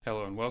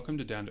Hello and welcome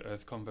to Down to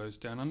Earth Convos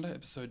Down Under,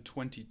 episode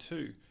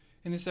 22.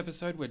 In this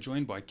episode, we're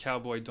joined by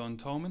cowboy Don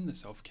Tolman, the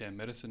self-care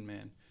medicine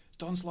man.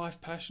 Don's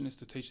life passion is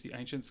to teach the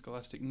ancient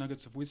scholastic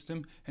nuggets of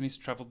wisdom, and he's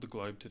travelled the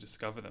globe to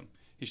discover them.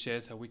 He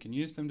shares how we can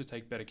use them to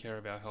take better care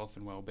of our health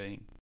and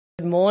well-being.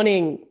 Good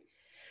morning.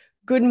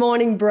 Good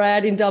morning,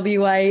 Brad in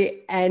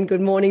WA, and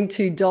good morning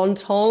to Don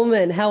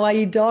Tolman. How are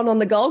you, Don, on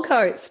the Gold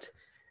Coast?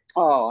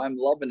 Oh, I'm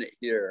loving it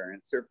here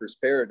in Surfer's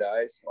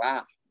Paradise.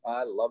 Wow.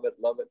 I love it,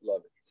 love it, love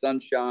it.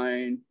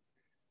 Sunshine,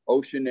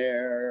 ocean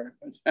air.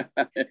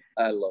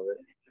 I love it.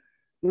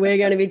 We're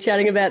going to be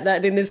chatting about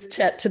that in this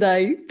chat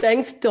today.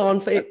 Thanks, Don,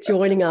 for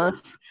joining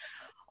us.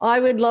 I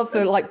would love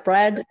for,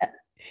 Brad,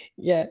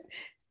 we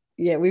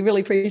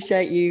really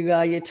appreciate you,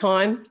 your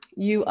time.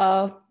 You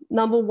are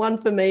number one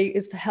for me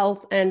is for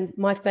health, and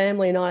my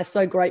family and I are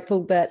so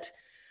grateful that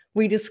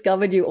we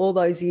discovered you all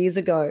those years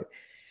ago.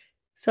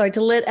 So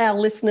to let our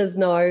listeners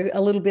know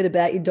a little bit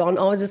about you, Don,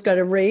 I was just going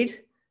to read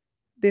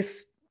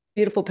this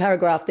beautiful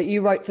paragraph that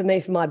you wrote for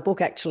me for my book,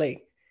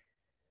 actually.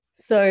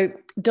 So,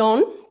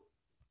 Don,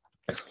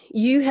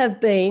 your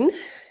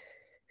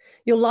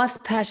life's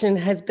passion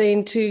has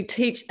been to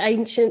teach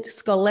ancient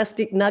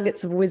scholastic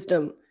nuggets of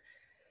wisdom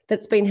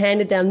that's been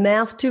handed down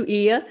mouth to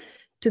ear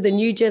to the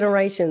new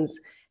generations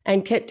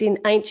and kept in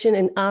ancient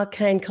and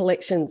arcane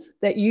collections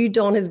that you,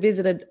 Don, has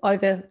visited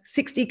over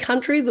 60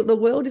 countries of the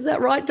world. Is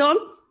that right, Don?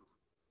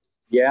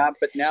 Yeah,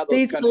 but now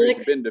those countries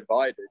have been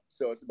divided,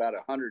 so it's about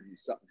 100 and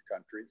something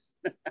countries.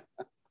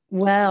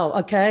 Wow,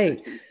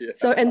 okay. Yeah.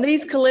 So, and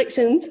these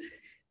collections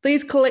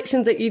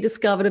that you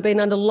discovered have been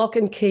under lock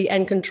and key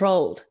and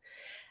controlled.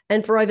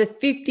 And for over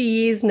 50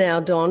 years now,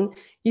 Don,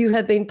 you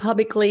have been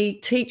publicly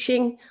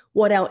teaching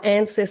what our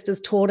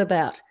ancestors taught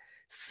about: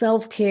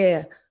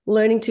 self-care,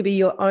 learning to be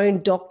your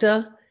own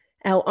doctor,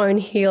 our own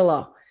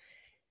healer,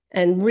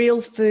 and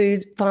real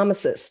food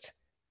pharmacist,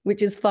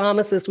 which is FARM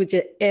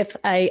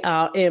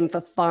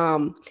for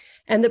farm,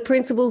 and the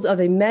principles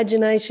of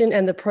imagination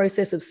and the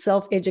process of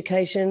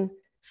self-education,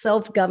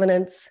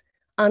 self-governance,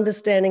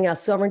 understanding our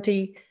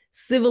sovereignty,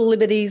 civil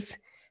liberties,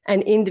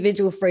 and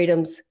individual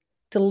freedoms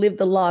to live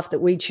the life that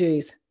we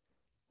choose.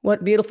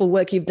 What beautiful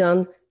work you've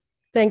done.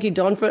 Thank you,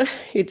 Don, for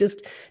you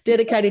just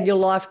dedicated your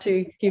life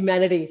to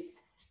humanity.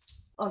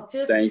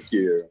 Thank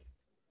you.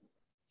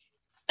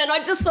 And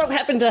I just so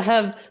happen to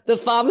have the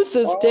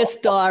Pharmacist's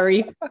Desk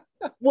Diary,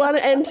 1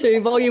 and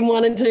 2, volume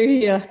 1 and 2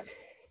 here,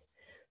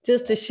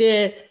 just to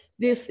share.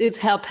 This is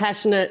how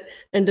passionate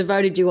and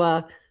devoted you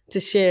are to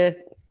share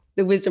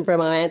the wisdom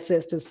from our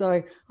ancestors.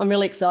 So I'm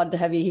really excited to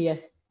have you here.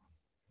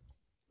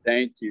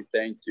 Thank you.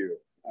 Thank you.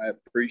 I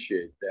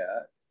appreciate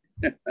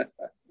that.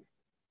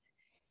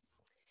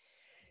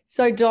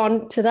 So,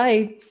 Don,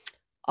 today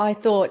I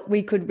thought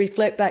we could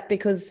reflect back,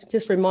 because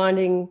just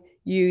reminding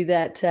you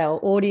that our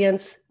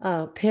audience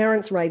are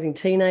parents raising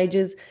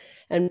teenagers,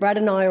 and Brad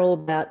and I are all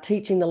about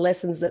teaching the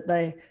lessons that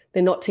they're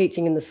not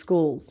teaching in the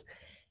schools.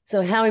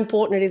 So how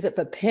important is it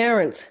for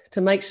parents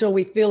to make sure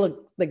we fill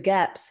the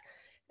gaps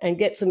and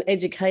get some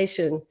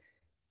education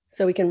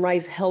so we can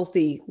raise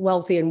healthy,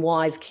 wealthy, and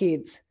wise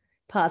kids,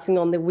 passing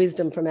on the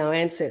wisdom from our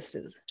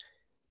ancestors?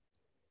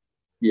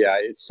 Yeah,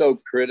 it's so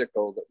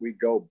critical that we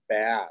go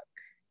back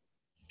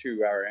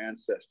to our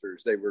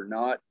ancestors. They were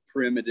not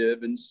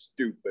primitive and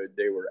stupid.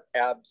 They were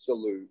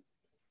absolute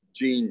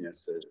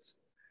geniuses.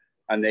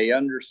 And they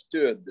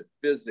understood the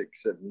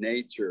physics of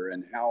nature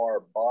and how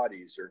our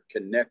bodies are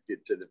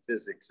connected to the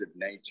physics of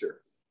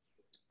nature.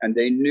 And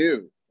they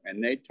knew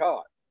and they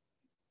taught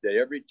that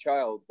every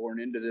child born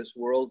into this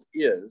world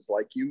is,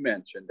 like you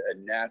mentioned, a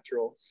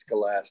natural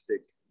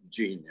scholastic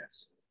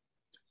genius.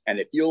 And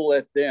if you'll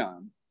let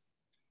them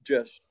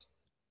just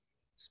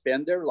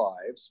spend their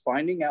lives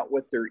finding out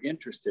what they're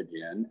interested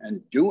in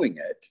and doing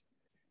it,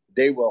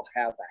 they will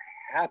have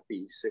a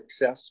happy,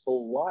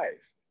 successful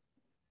life.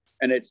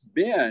 And it's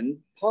been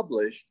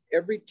published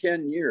every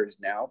 10 years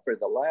now for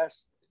the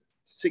last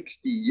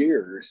 60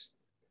 years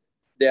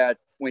that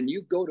when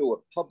you go to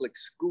a public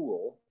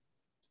school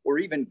or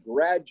even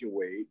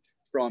graduate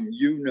from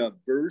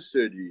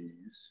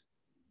universities,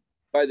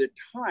 by the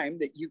time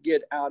that you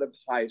get out of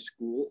high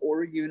school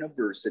or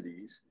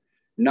universities,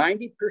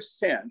 90%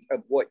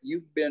 of what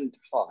you've been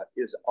taught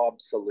is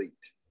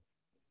obsolete.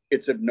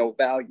 It's of no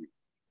value.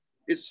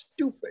 It's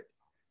stupid.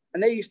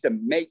 And they used to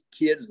make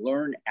kids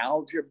learn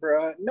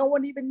algebra. No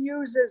one even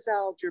uses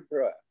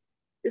algebra.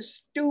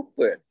 It's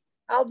stupid.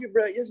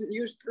 Algebra isn't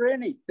used for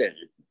anything.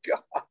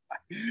 God.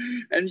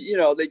 And,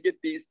 they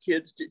get these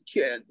kids to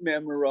chant,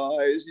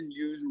 memorize, and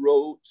use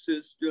rote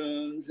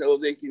systems so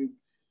they can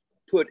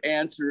put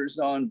answers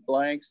on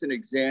blanks and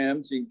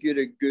exams and get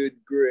a good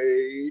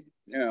grade.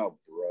 Oh,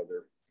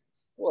 brother.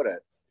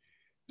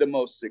 The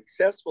most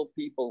successful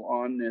people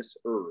on this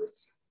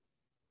earth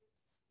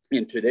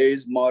in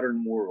today's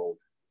modern world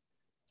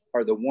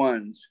are the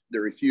ones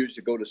that refuse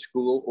to go to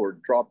school or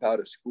drop out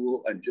of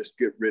school and just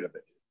get rid of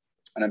it.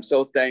 And I'm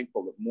so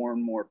thankful that more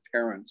and more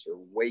parents are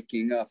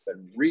waking up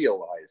and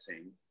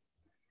realizing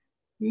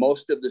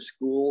most of the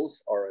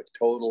schools are a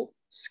total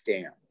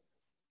scam.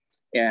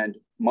 And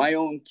my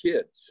own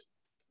kids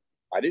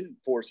I didn't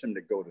force them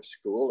to go to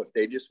school. If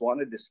they just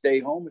wanted to stay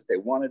home, if they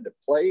wanted to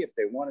play, if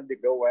they wanted to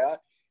go out.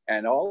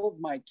 And all of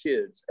my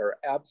kids are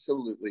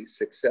absolutely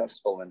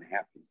successful and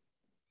happy.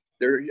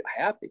 They're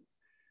happy.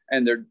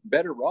 And they're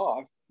better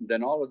off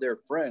than all of their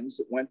friends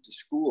that went to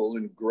school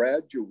and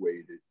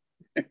graduated.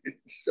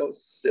 It's so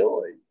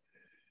silly.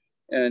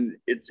 And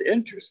it's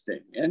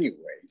interesting anyway.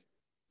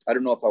 I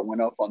don't know if I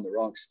went off on the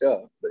wrong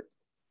stuff, but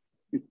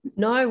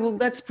no, well,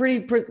 that's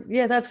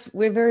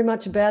we're very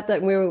much about that.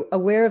 And we're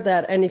aware of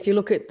that. And if you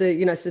look at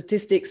the,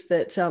 statistics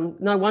that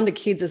no wonder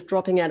kids are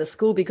dropping out of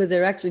school because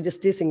they're actually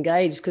just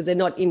disengaged because they're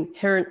not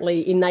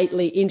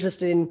innately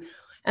interested in,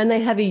 and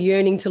they have a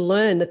yearning to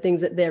learn the things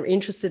that they're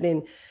interested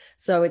in.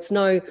 So it's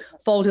no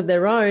fault of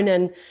their own.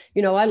 And,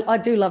 I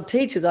do love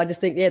teachers. I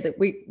just think, that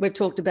we've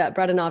talked about,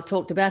 Brad and I have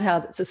talked about how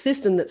it's a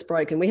system that's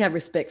broken. We have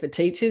respect for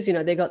teachers.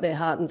 They've got their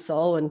heart and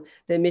soul and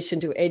their mission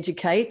to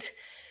educate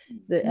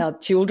our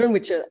children,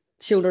 which are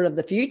children of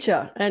the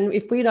future. And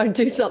if we don't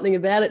do something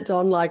about it,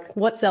 Don, like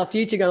what's our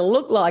future going to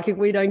look like if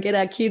we don't get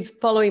our kids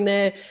following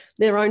their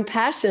own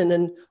passion?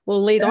 And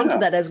we'll lead on to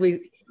that as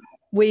we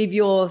weave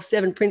your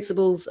 7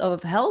 principles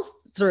of health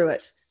through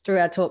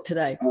our talk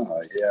today.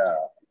 Oh, yeah.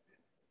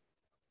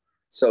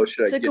 So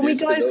should I get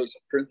into those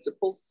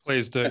principles?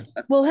 Please do.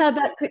 Well, how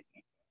about,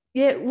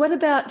 what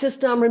about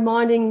just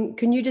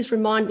can you just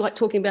remind, like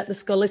talking about the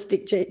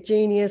scholastic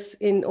genius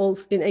in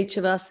each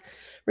of us,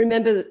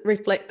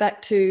 reflect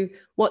back to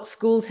what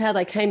schools, how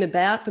they came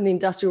about from the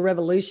Industrial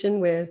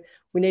Revolution, where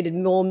we needed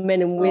more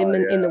men and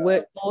women in the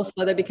workforce.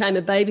 So they became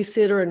a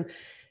babysitter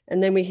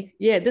and then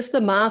just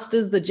the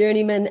masters, the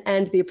journeymen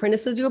and the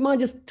apprentices. Do you mind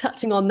just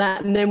touching on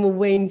that? And then we'll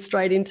wean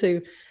straight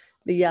into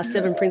the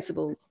 7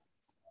 principles.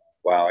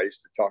 Wow, I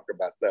used to talk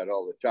about that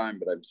all the time,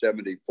 but I'm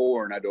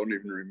 74 and I don't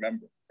even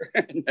remember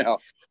now.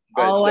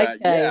 But,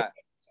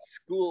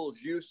 schools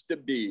used to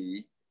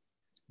be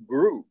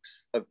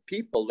groups of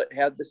people that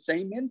had the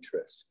same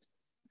interest.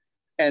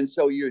 And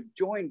so you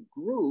join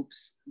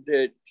groups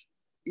that,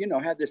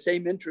 had the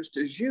same interest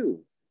as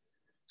you.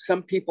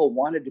 Some people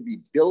wanted to be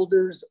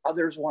builders,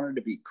 others wanted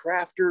to be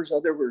crafters,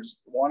 others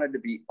wanted to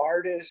be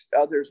artists,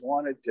 others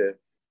wanted to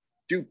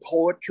do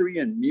poetry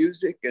and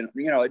music and,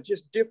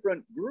 just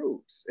different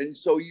groups. And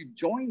so you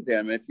joined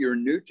them. If you're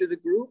new to the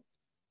group,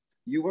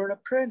 you were an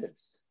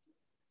apprentice.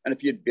 And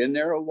if you'd been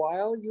there a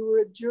while, you were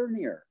a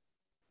journeyer.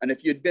 And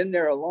if you'd been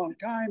there a long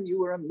time, you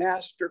were a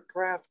master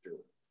crafter.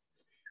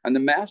 And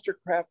the master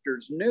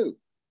crafters knew,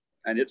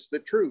 and it's the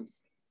truth,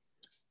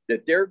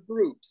 that their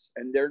groups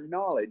and their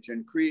knowledge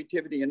and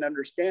creativity and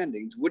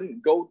understandings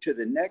wouldn't go to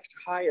the next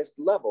highest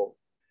level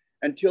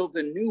until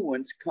the new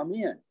ones come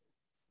in.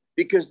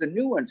 Because the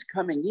new ones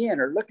coming in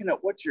are looking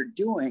at what you're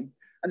doing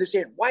and they're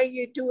saying, why are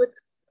you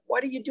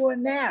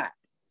doing that?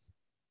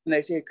 And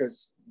they say,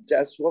 because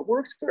that's what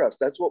works for us.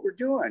 That's what we're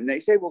doing. And they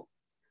say, well,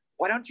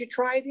 why don't you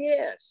try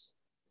this?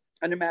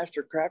 And the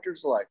master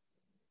crafters are like,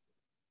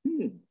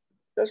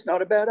 that's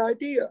not a bad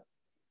idea.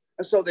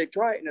 And so they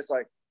try it and it's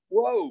like,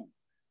 whoa.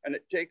 And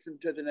it takes them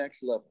to the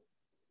next level.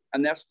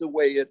 And that's the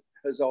way it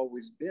has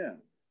always been.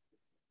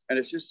 And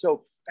it's just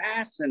so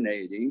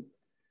fascinating,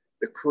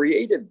 the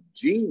creative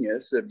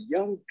genius of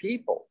young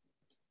people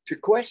to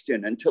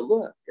question and to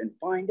look and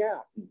find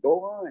out and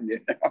go on,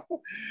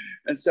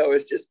 And so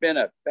it's just been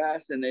a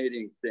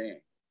fascinating thing.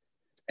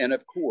 And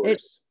of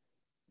course,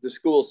 the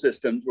school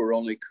systems were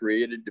only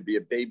created to be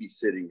a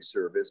babysitting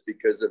service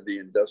because of the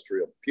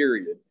industrial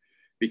period,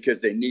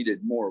 because they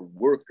needed more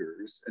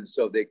workers. And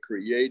so they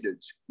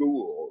created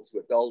schools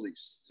with all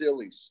these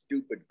silly,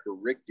 stupid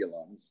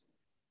curriculums.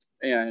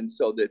 And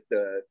so that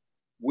the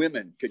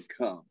women could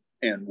come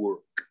and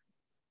work.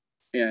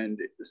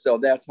 And so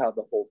that's how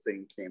the whole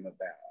thing came about.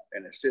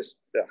 And it's just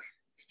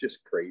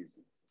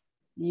crazy.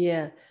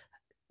 Yeah.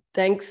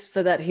 Thanks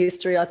for that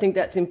history. I think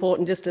that's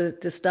important just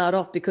to start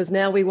off, because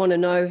now we want to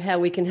know how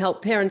we can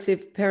help parents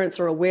if parents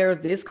are aware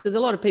of this, because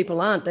a lot of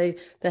people aren't. They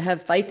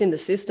have faith in the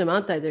system,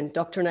 aren't they? They're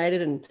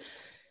indoctrinated and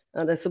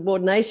under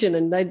subordination,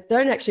 and they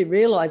don't actually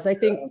realize. They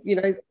think,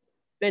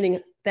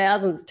 spending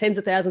tens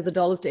of thousands of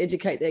dollars to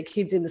educate their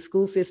kids in the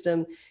school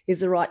system is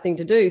the right thing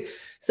to do.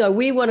 So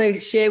we want to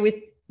share with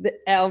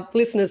our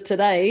listeners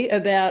today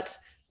about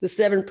the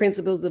 7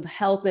 principles of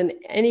health and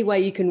any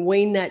way you can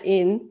wean that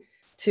in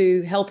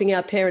to helping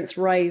our parents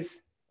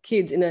raise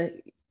kids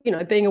in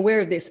being aware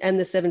of this and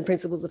the 7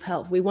 principles of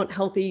health. We want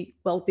healthy,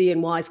 wealthy,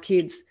 and wise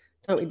kids,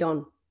 don't we,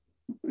 Don?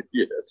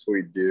 Yes,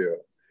 we do.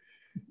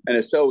 And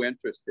it's so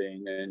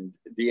interesting. And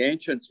the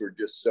ancients were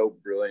just so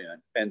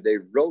brilliant. And they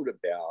wrote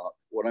about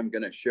what I'm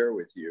going to share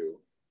with you.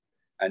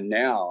 And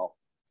now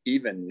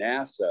even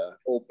NASA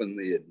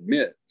openly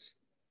admits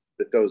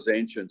that those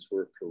ancients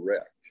were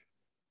correct.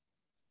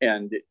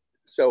 And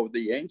so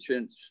the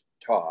ancients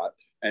taught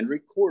and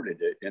recorded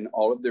it in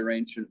all of their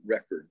ancient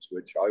records,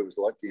 which I was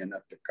lucky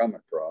enough to come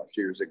across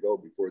years ago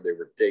before they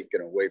were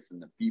taken away from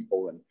the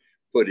people and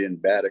put in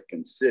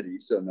Vatican City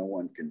so no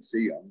one can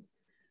see them.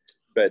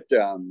 But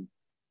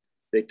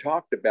they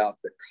talked about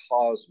the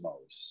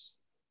cosmos,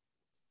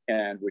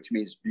 and which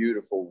means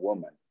beautiful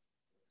woman.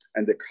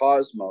 And the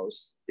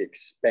cosmos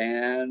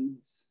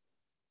expands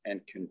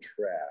and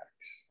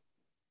contracts.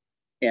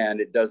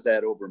 And it does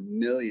that over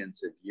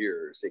millions of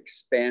years,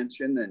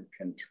 expansion and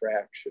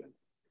contraction.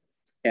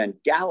 And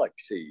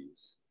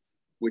galaxies,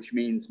 which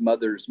means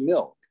mother's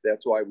milk.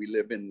 That's why we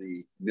live in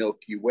the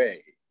Milky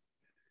Way.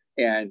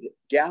 And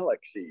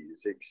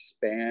galaxies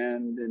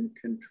expand and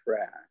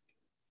contract.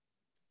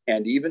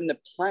 And even the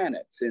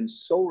planets in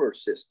solar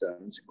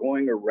systems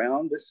going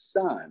around the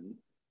sun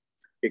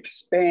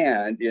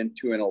expand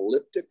into an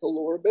elliptical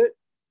orbit.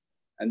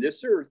 And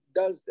this Earth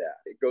does that.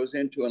 It goes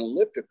into an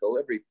elliptical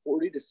every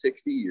 40 to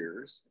 60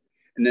 years,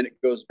 and then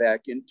it goes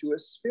back into a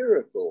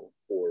spherical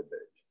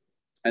orbit.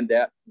 And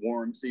that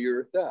warms the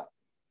Earth up.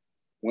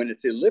 When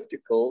it's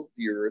elliptical,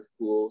 the Earth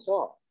cools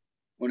off.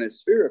 When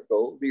it's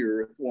spherical, the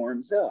Earth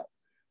warms up.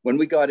 When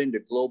we got into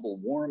global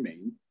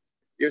warming,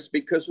 it's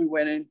because we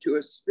went into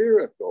a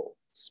spherical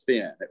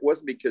spin. It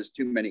wasn't because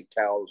too many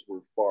cows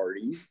were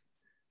farting.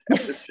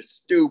 That was just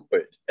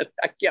stupid.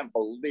 I can't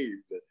believe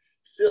the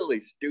silly,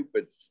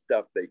 stupid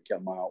stuff they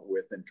come out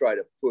with and try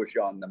to push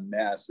on the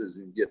masses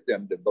and get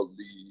them to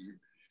believe.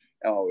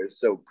 Oh, it's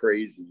so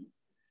crazy.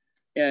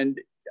 And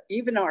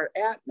even our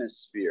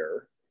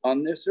atmosphere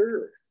on this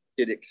Earth,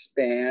 it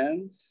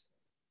expands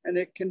and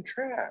it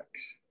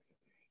contracts.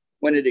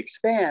 When it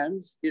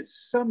expands,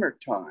 it's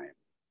summertime.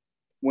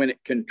 When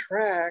it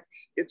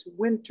contracts, it's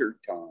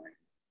wintertime.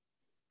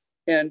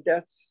 And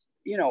that's,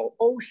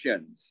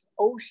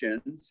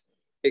 oceans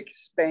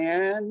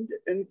expand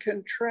and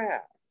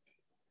contract,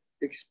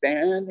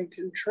 expand and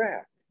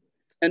contract.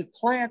 And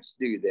plants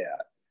do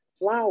that.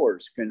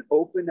 Flowers can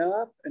open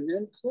up and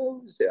then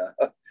close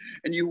up.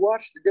 And you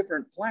watch the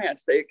different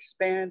plants, they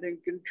expand and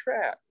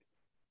contract.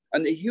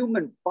 And the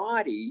human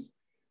body,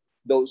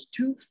 those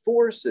two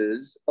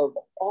forces of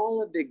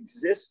all of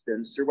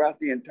existence throughout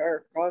the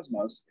entire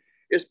cosmos,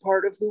 is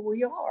part of who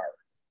we are.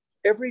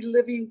 Every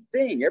living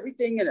thing,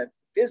 everything in a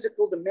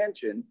physical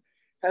dimension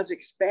has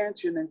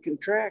expansion and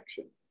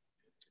contraction.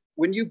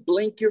 When you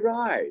blink your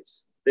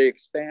eyes, they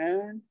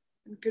expand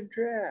and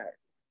contract,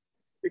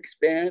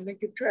 expand and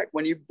contract.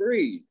 When you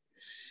breathe,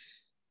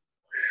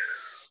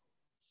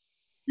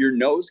 your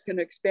nose can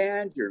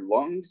expand, your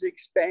lungs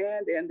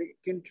expand, and it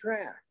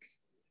contracts.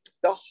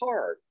 The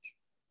heart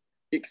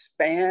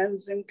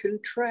expands and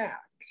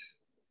contracts.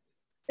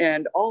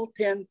 And all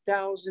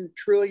 10,000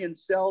 trillion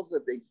cells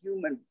of the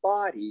human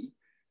body,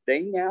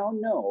 they now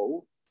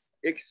know,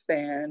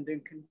 expand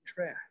and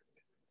contract.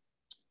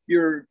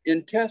 Your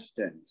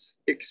intestines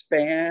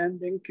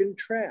expand and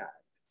contract.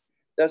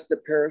 That's the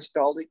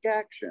peristaltic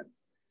action.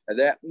 And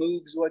that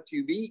moves what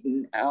you've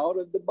eaten out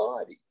of the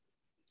body.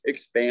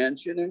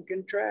 Expansion and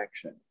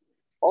contraction.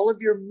 All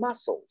of your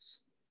muscles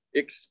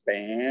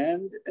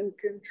expand and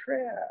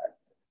contract.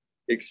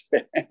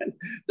 Expand.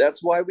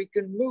 That's why we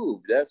can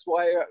move. That's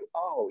why,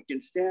 we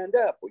can stand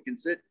up. We can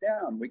sit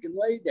down. We can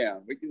lay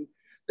down.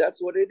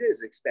 That's what it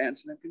is,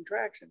 expansion and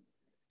contraction.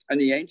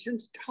 And the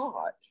ancients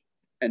taught,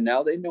 and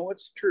now they know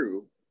it's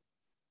true,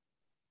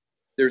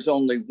 there's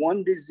only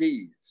one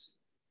disease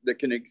that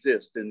can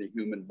exist in the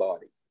human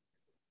body.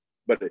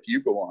 But if you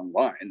go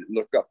online and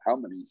look up how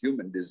many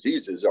human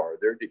diseases are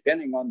there,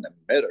 depending on the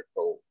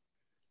medical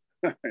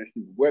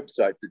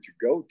website that you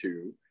go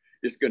to,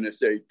 it's going to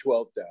say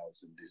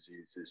 12,000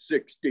 diseases,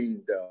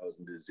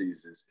 16,000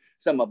 diseases.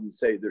 Some of them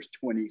say there's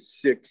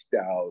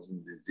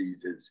 26,000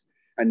 diseases.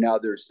 And now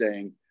they're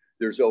saying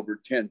there's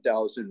over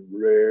 10,000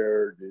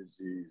 rare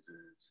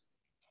diseases.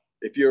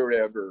 If you're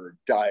ever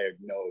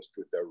diagnosed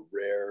with a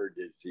rare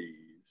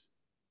disease,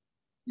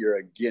 you're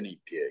a guinea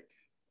pig.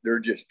 They're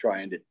just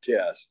trying to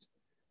test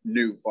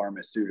new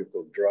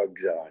pharmaceutical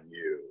drugs on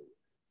you.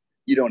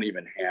 You don't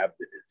even have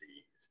the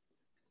disease.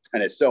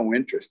 And it's so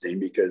interesting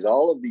because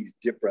all of these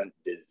different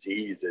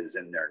diseases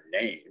and their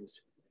names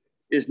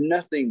is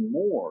nothing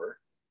more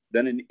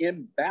than an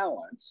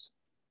imbalance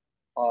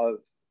of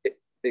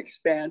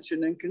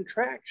expansion and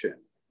contraction.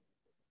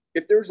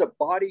 If there's a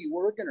body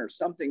organ or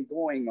something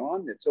going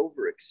on that's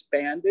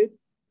overexpanded,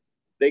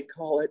 they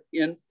call it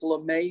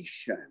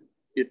inflammation.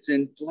 It's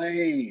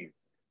inflamed.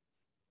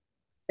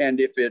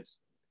 And if it's,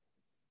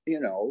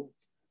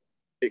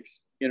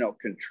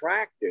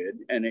 contracted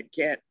and it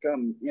can't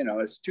come,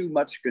 it's too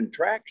much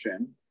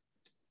contraction,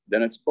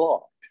 then it's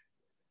blocked.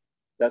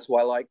 That's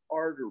why like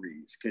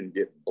arteries can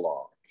get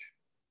blocked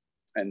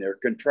and they're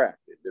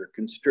contracted, they're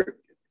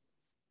constricted.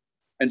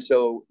 And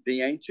so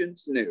the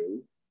ancients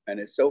knew, and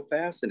it's so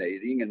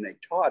fascinating, and they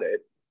taught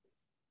it,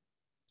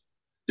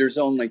 there's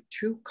only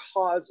two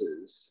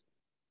causes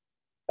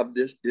of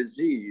this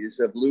disease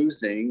of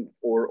losing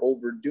or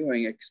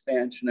overdoing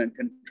expansion and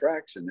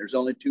contraction. There's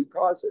only two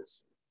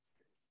causes.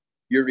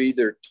 You're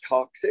either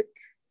toxic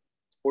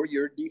or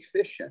you're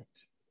deficient.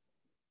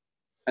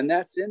 And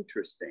that's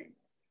interesting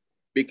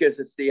because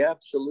it's the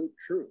absolute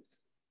truth.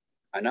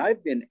 And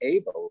I've been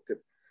able to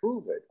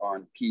prove it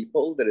on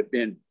people that have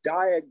been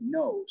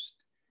diagnosed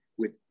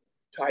with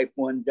type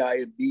 1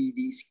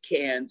 diabetes,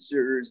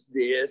 cancers,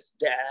 this,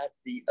 that,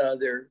 the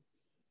other.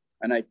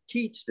 And I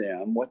teach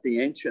them what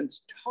the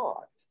ancients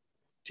taught.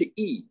 to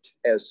eat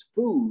as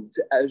foods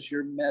as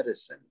your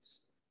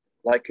medicines,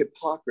 like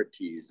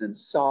Hippocrates and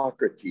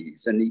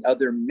Socrates and the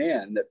other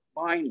men that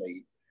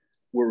finally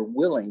were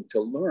willing to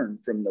learn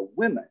from the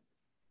women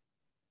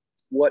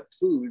what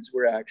foods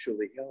were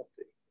actually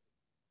healthy.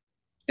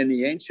 In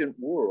the ancient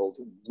world,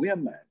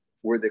 women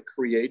were the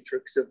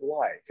creatrix of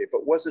life. If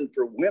it wasn't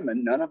for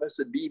women, none of us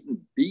would even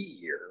be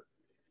here.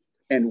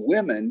 And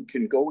women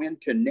can go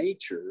into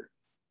nature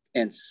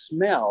and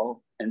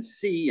smell and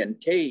see and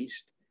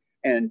taste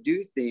and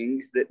do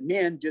things that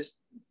men just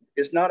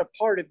is not a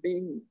part of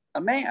being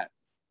a man.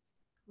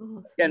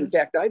 Awesome. And in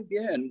fact, I've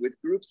been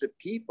with groups of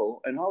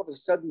people and all of a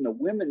sudden the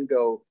women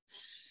go,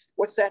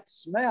 "What's that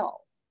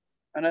smell?"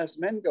 And us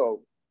men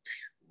go,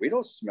 "We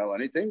don't smell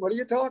anything. What are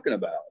you talking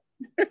about?"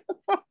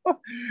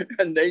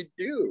 And they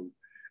do.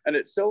 And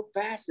it's so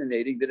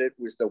fascinating that it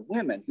was the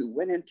women who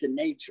went into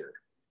nature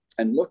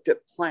and looked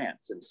at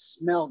plants and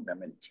smelled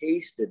them and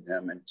tasted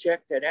them and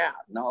checked it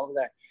out and all of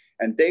that.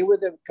 And they were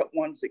the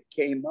ones that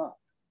came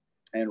up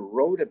and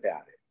wrote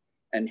about it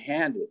and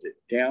handed it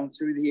down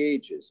through the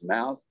ages,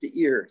 mouth to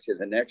ear, to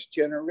the next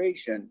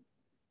generation.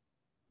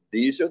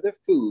 These are the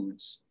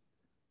foods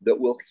that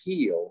will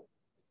heal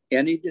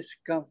any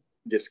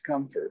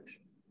discomfort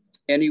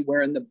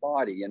anywhere in the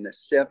body, in the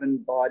 7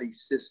 body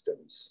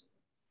systems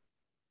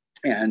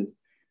and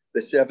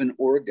the 7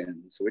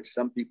 organs, which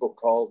some people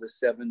call the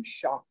 7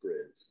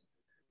 chakras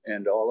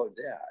and all of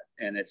that.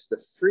 And it's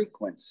the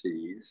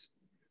frequencies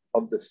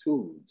of the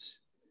foods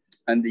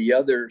and the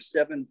other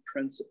 7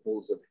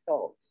 principles of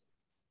health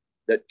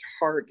that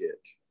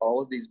target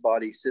all of these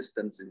body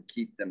systems and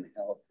keep them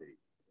healthy.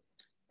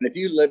 And if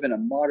you live in a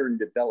modern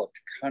developed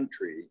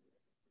country,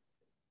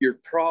 you're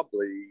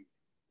probably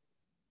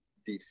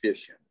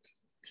deficient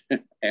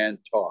and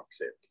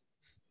toxic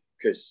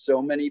because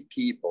so many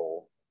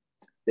people,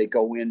 they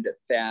go into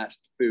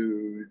fast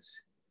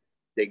foods,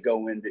 they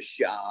go into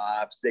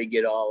shops, they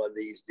get all of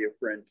these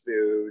different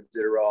foods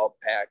that are all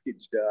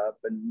packaged up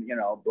and, you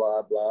know,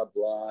 blah, blah,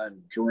 blah,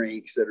 and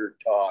drinks that are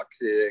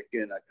toxic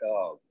and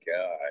oh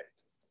God.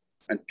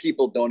 And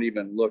people don't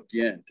even look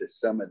into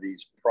some of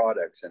these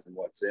products and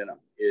what's in them.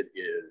 It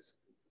is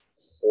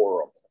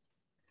horrible.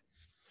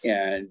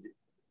 And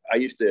I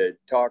used to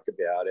talk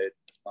about it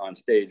on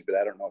stage, but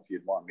I don't know if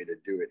you'd want me to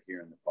do it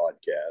here in the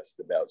podcast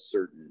about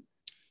certain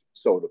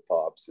soda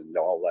pops and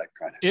all that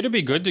kind of It'd stuff.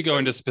 be good to go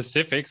into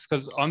specifics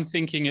because I'm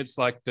thinking it's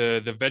like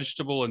the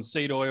vegetable and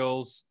seed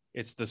oils,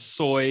 it's the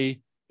soy,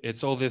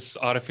 it's all this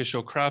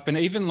artificial crap. And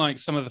even like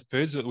some of the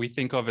foods that we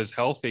think of as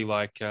healthy,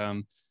 like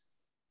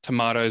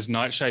tomatoes,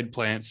 nightshade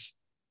plants,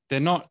 they're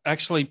not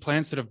actually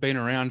plants that have been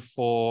around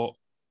for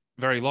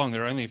very long.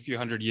 They're only a few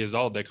hundred years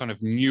old. They're kind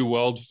of new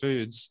world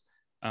foods.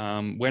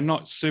 We're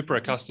not super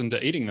accustomed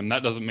to eating them.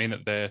 That doesn't mean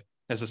that they're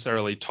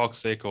necessarily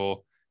toxic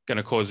or going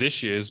to cause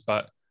issues,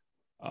 but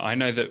I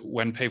know that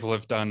when people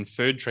have done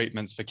food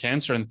treatments for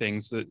cancer and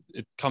things, that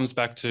it comes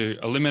back to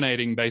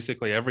eliminating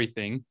basically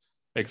everything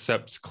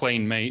except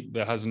clean meat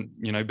that hasn't,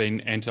 you know,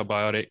 been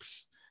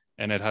antibiotics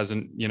and it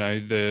hasn't, you know,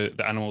 the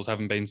animals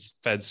haven't been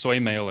fed soy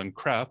meal and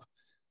crap.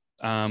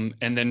 And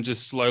then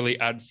just slowly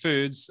add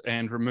foods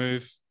and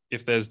remove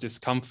if there's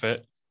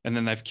discomfort. And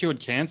then they've cured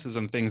cancers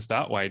and things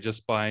that way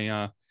just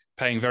by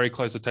paying very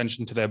close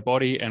attention to their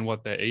body and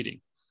what they're eating.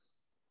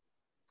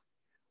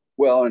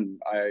 Well, and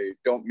I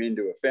don't mean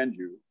to offend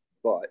you,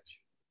 but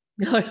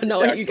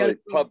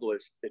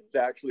it's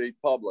actually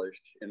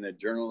published in the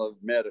Journal of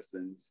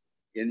Medicines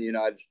in the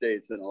United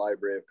States in the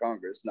Library of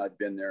Congress, and I've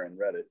been there and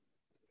read it.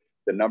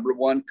 The number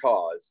 1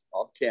 cause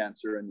of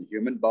cancer in the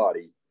human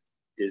body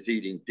is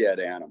eating dead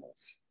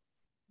animals.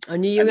 I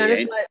knew you were going to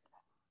say.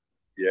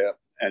 Yeah,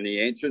 and the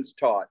ancients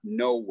taught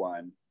no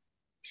one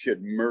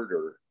should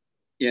murder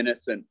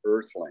innocent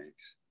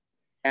earthlings.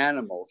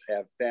 Animals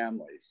have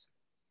families.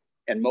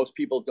 And most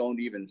people don't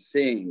even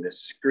sing the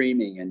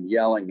screaming and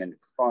yelling and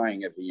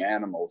crying of the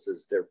animals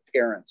as their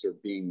parents are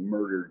being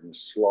murdered and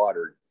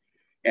slaughtered.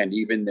 And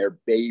even their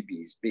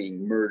babies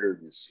being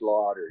murdered and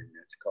slaughtered. And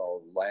it's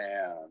called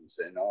lambs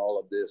and all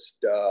of this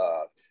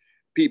stuff.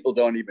 People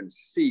don't even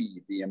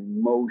see the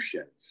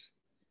emotions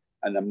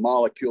and the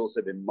molecules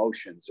of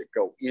emotions that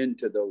go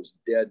into those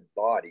dead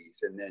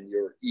bodies. And then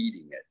you're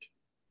eating it.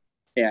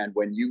 And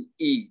when you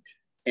eat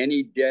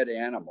any dead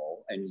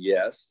animal, and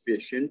yes,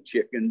 fish and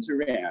chickens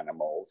are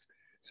animals.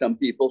 Some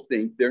people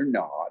think they're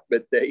not,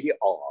 but they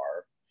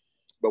are.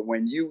 But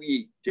when you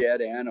eat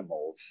dead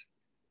animals,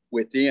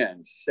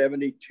 within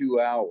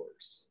 72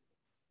 hours,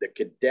 the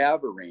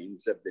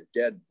cadaverines of the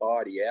dead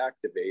body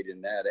activate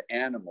in that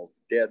animal's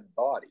dead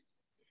body.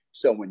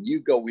 So when you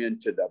go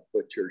into the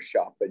butcher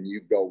shop and you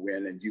go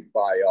in and you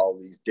buy all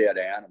these dead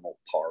animal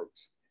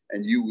parts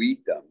and you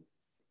eat them,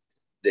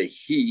 the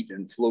heat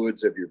and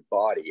fluids of your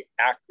body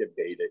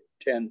activate it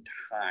 10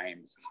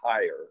 times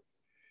higher.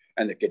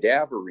 And the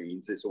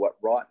cadaverines is what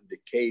rot and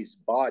decays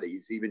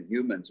bodies, even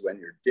humans when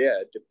you're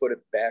dead, to put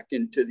it back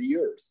into the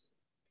earth.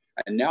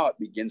 And now it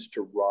begins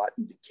to rot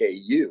and decay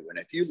you. And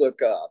if you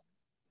look up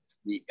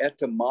the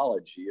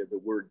etymology of the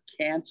word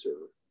cancer,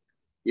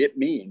 it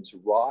means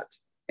rot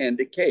and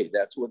decay.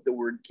 That's what the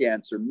word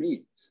cancer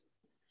means.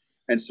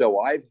 And so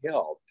I've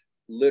helped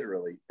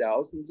literally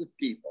thousands of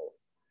people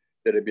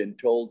that have been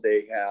told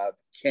they have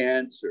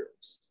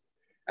cancers,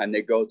 and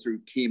they go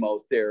through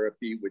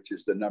chemotherapy, which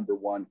is the number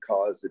one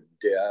cause of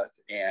death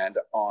and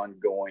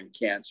ongoing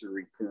cancer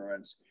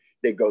recurrence.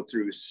 They go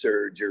through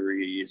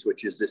surgeries,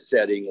 which is the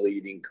setting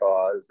leading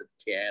cause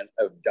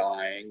of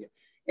dying,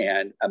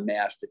 and a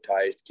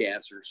metastasized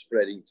cancer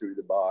spreading through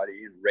the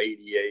body, and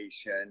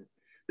radiation,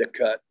 the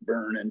cut,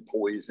 burn, and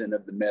poison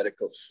of the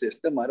medical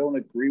system. I don't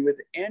agree with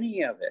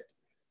any of it.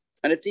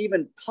 And it's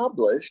even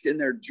published in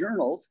their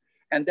journals,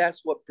 and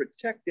that's what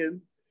protects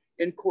them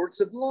in courts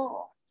of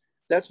law.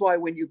 That's why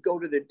when you go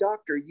to the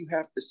doctor, you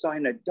have to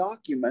sign a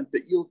document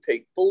that you'll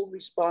take full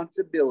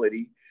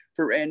responsibility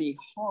for any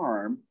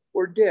harm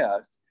or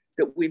death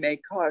that we may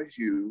cause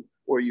you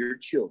or your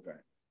children.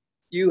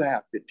 You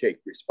have to take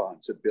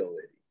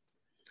responsibility.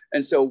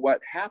 And so what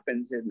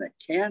happens in the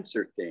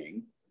cancer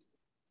thing,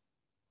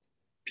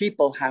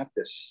 people have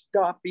to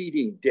stop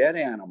eating dead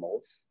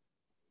animals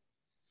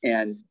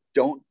and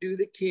don't do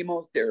the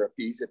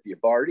chemotherapies. If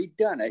you've already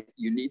done it,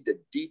 you need to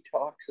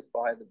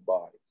detoxify the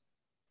body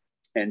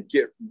and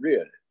get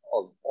rid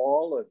of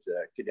all of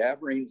the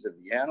cadaverines of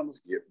the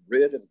animals, get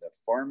rid of the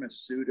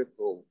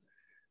pharmaceutical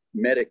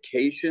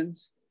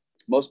medications.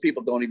 Most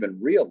people don't even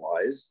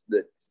realize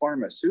that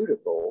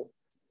pharmaceutical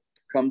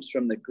comes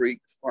from the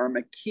Greek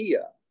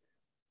pharmakia.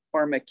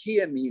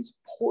 Pharmakia means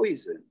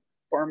poison.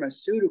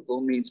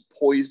 Pharmaceutical means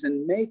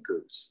poison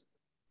makers.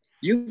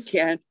 You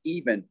can't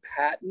even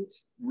patent,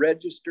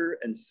 register,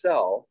 and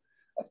sell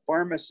a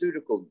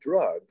pharmaceutical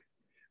drug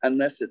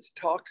unless it's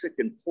toxic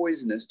and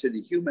poisonous to the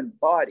human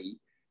body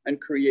and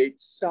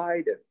creates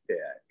side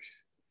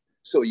effects.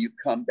 So you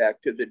come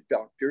back to the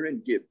doctor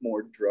and get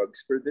more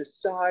drugs for the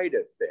side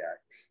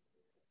effects.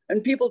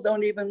 And people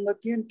don't even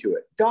look into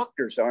it.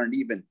 Doctors aren't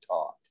even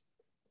taught.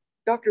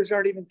 Doctors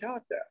aren't even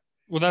taught that.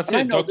 Well, that's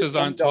And it. Doctors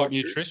aren't taught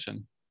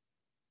nutrition.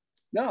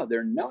 No,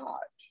 they're not.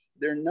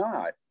 They're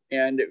not.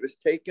 And it was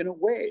taken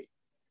away.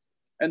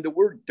 And the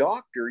word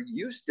doctor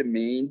used to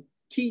mean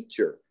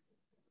teacher.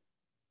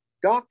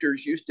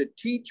 Doctors used to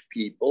teach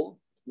people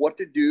what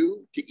to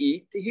do, to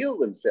eat, to heal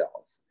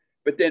themselves.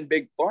 But then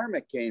Big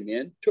Pharma came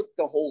in, took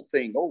the whole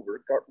thing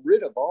over, got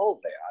rid of all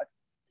that.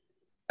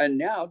 And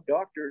now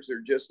doctors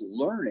are just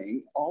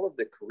learning all of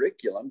the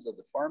curriculums of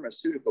the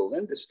pharmaceutical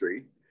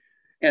industry.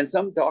 And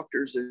some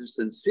doctors are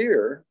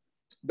sincere,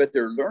 but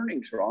their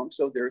learning's wrong,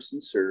 so they're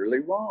sincerely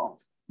wrong,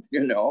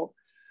 you know?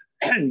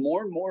 And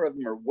more of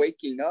them are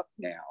waking up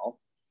now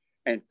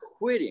and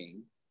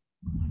quitting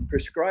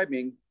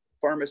prescribing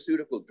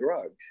pharmaceutical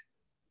drugs.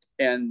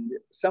 And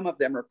some of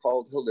them are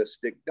called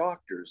holistic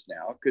doctors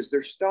now because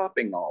they're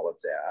stopping all of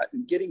that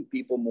and getting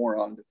people more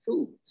onto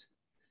foods.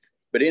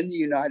 But in the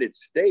United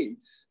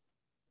States,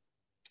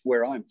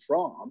 where I'm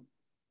from,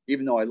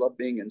 even though I love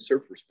being in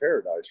surfer's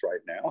paradise right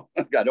now,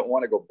 I don't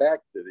want to go back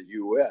to the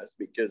US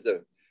because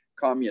of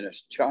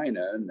communist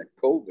China and the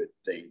COVID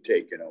thing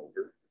taking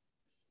over.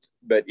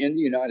 But in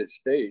the United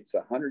States,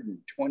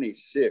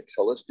 126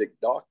 holistic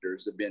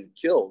doctors have been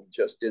killed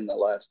just in the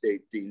last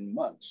 18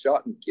 months,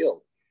 shot and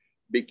killed,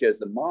 because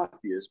the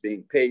mafia is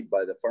being paid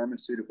by the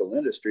pharmaceutical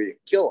industry to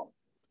kill them.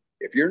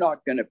 If you're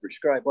not going to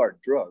prescribe our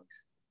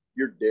drugs,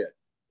 you're dead.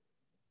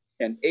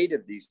 And 8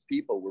 of these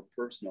people were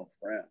personal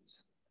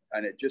friends.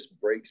 And it just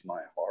breaks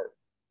my heart.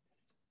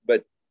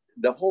 But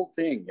the whole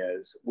thing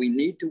is we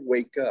need to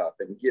wake up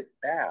and get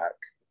back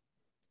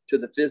to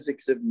the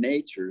physics of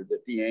nature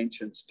that the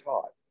ancients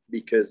taught,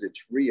 because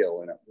it's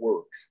real and it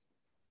works.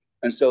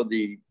 And so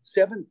the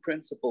 7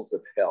 principles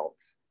of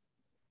health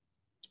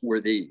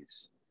were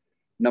these.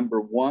 Number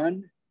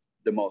 1,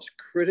 the most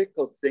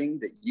critical thing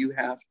that you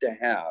have to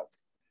have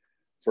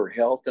for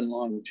health and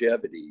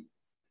longevity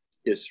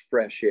is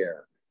fresh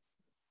air.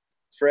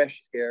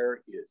 Fresh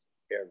air is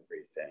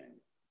everything.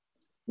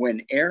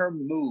 When air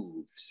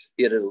moves,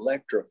 it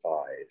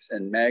electrifies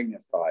and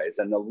magnifies,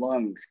 and the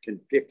lungs can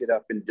pick it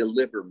up and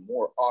deliver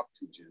more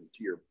oxygen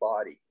to your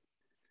body.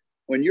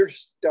 When you're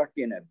stuck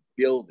in a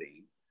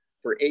building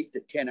for 8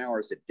 to 10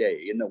 hours a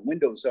day and the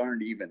windows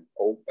aren't even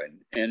open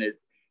and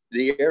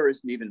the air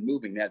isn't even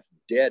moving, that's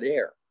dead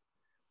air.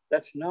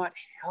 That's not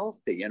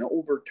healthy. And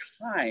over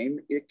time,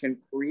 it can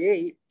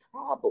create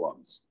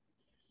problems.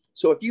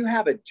 So if you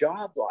have a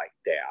job like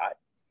that,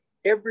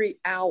 every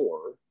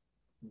hour,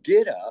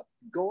 get up,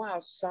 go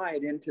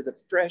outside into the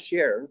fresh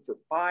air for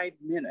 5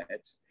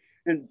 minutes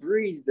and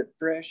breathe the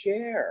fresh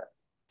air.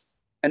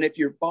 And if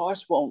your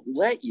boss won't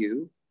let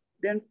you,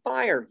 then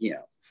fire him.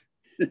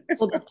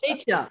 Or the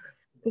teacher,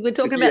 because we're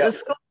talking about the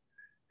school.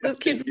 The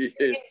kids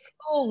in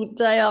school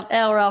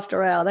hour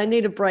after hour. They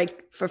need a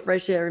break for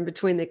fresh air in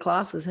between their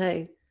classes,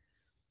 hey?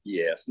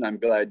 Yes, and I'm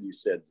glad you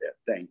said that.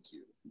 Thank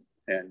you.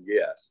 And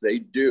yes, they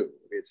do.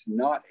 It's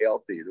not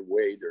healthy the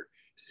way they're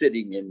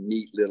sitting in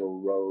neat little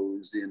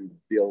rows in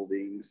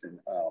buildings. And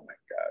oh my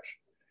gosh,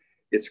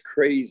 it's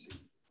crazy.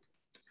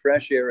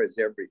 Fresh air is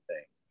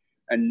everything.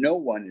 And no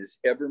one is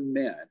ever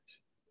meant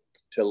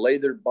to lay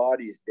their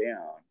bodies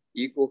down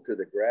equal to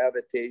the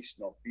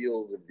gravitational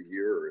field of the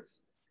earth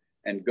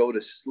and go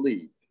to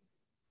sleep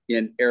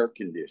in air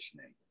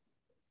conditioning.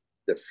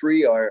 The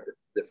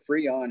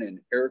freon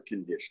in air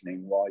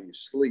conditioning while you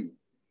sleep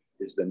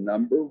is the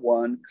number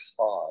one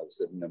cause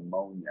of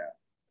pneumonia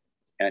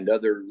and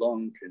other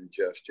lung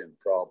congestion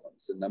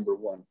problems, the number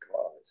one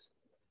cause.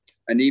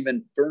 And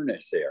even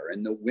furnace air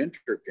in the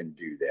winter can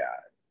do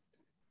that.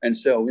 And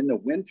so in the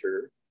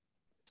winter,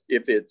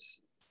 if it's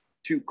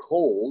too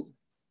cold,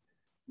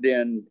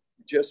 then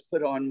just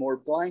put on more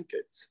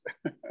blankets.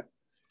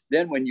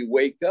 Then when you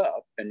wake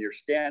up and you're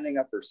standing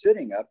up or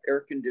sitting up,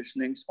 air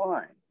conditioning's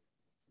fine.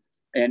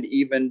 And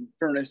even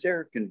furnace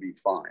air can be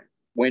fine.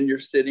 When you're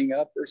sitting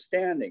up or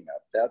standing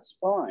up, that's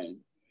fine.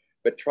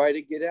 But try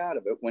to get out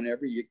of it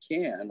whenever you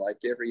can, like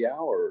every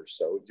hour or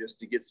so, just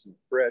to get some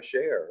fresh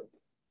air.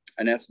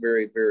 And that's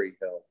very, very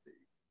healthy.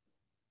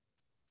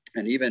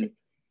 And even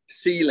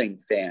ceiling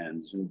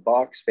fans and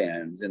box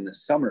fans in the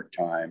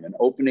summertime, and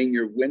opening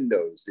your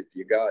windows if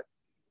you got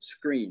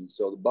screens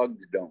so the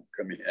bugs don't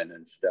come in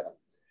and stuff.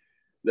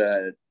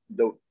 The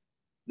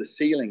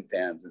ceiling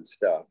fans and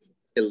stuff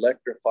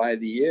electrify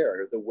the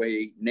air the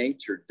way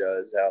nature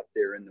does out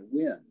there in the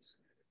winds.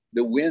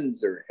 The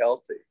winds are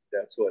healthy.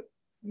 That's what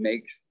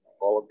makes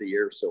all of the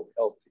air so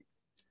healthy.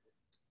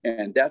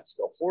 And that's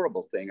the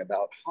horrible thing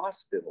about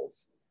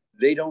hospitals.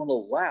 They don't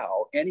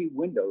allow any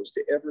windows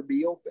to ever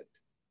be opened.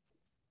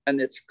 And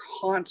it's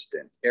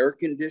constant air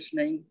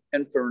conditioning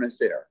and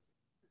furnace air.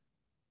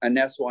 And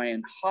that's why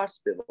in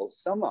hospitals,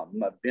 some of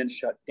them have been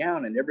shut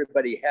down and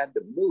everybody had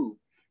to move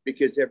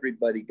because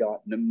everybody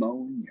got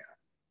pneumonia.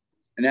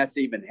 And that's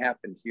even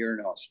happened here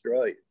in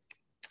Australia.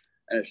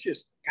 And it's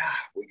just, God,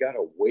 we got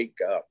to wake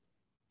up.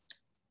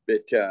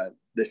 But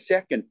the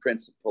second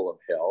principle of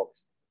health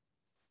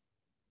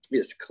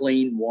is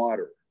clean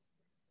water.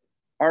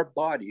 Our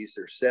bodies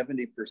are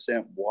 70%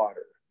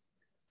 water.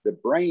 The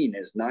brain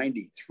is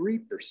 93%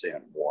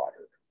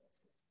 water.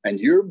 And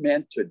you're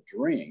meant to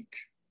drink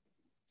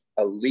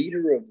a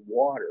liter of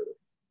water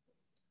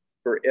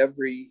for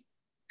every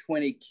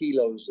 20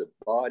 kilos of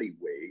body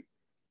weight.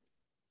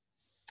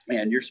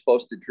 And you're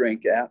supposed to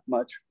drink that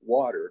much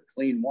water,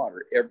 clean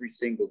water, every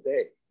single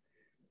day.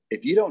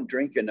 If you don't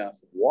drink enough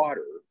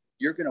water,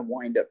 you're going to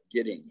wind up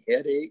getting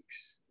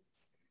headaches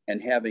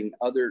and having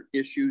other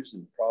issues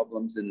and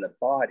problems in the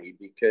body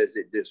because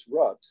it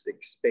disrupts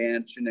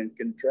expansion and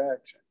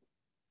contraction.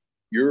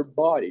 Your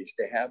body's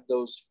to have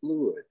those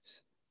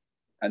fluids,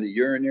 and the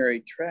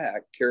urinary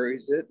tract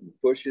carries it and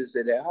pushes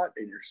it out,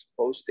 and you're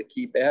supposed to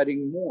keep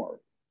adding more.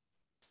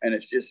 And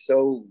it's just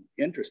so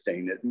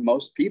interesting that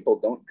most people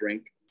don't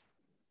drink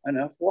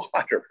enough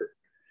water.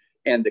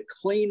 And the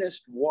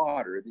cleanest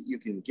water that you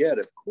can get,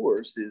 of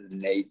course, is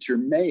nature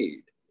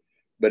made.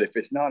 But if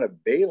it's not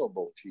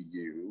available to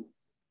you,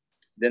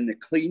 then the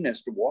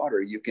cleanest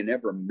water you can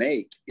ever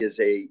make is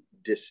a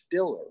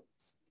distiller.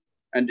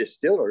 And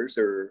distillers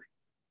are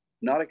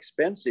not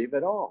expensive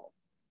at all.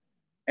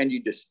 And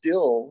you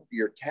distill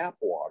your tap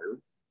water,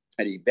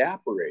 it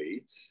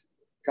evaporates,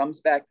 comes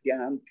back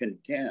down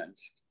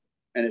condensed,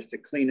 and it's the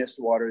cleanest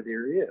water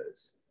there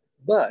is.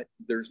 But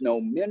there's no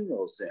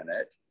minerals in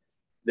it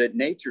that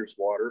nature's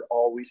water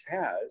always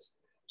has.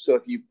 So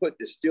if you put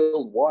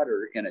distilled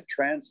water in a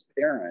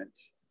transparent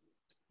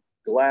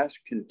glass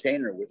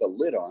container with a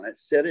lid on it,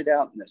 set it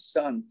out in the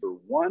sun for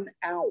 1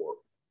 hour,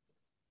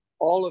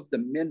 all of the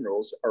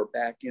minerals are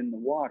back in the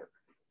water.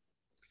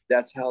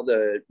 That's how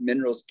the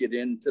minerals get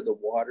into the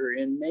water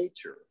in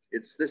nature.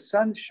 It's the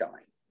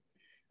sunshine.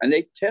 And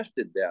they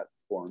tested that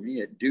for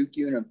me at Duke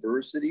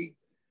University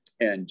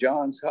and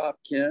Johns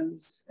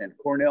Hopkins and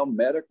Cornell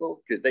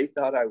Medical because they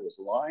thought I was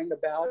lying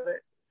about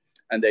it.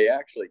 And they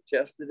actually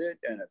tested it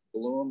and it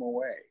blew them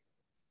away.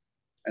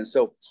 And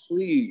so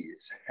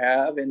please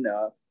have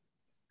enough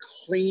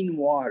clean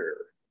water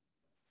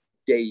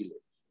daily.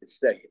 It's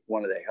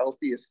one of the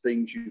healthiest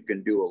things you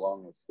can do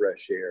along with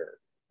fresh air.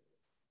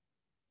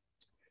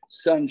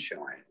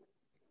 Sunshine.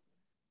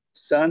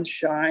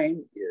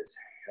 Sunshine is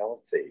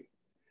healthy.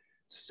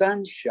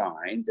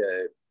 Sunshine,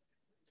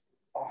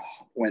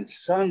 when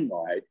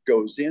sunlight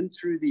goes in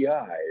through the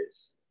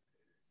eyes,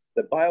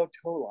 the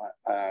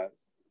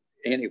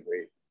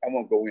anyway, I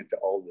won't go into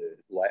all the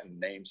Latin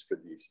names for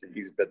these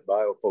things, but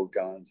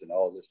biophotons and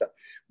all this stuff.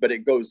 But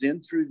it goes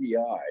in through the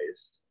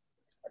eyes,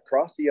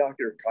 across the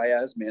ocular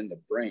chiasma in the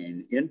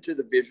brain, into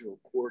the visual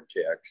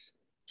cortex,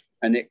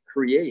 and it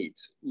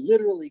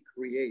literally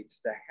creates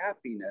the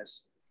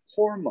happiness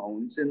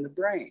hormones in the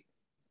brain.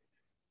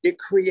 It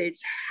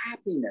creates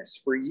happiness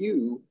for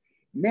you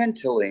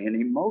mentally and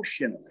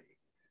emotionally.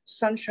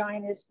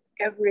 Sunshine is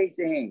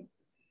everything.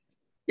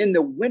 In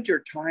the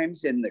winter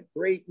times in the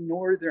great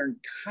northern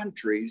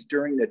countries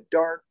during the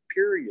dark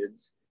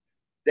periods,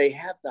 they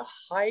have the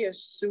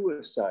highest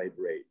suicide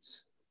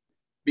rates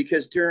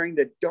because during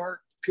the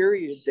dark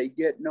period, they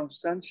get no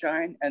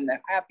sunshine and the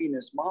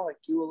happiness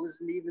molecule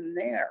isn't even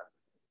there.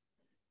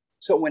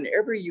 So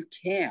whenever you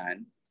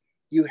can,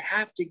 you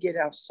have to get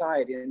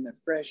outside in the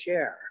fresh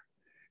air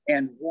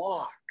and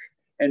walk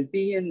and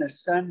be in the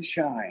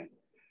sunshine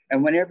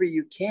And whenever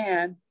you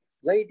can,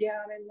 lay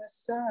down in the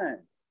sun,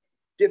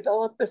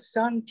 develop a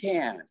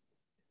suntan.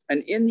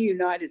 And in the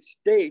United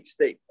States,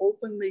 they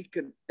openly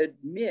can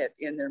admit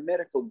in their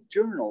medical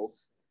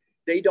journals,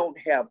 they don't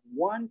have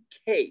one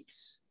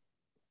case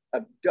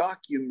of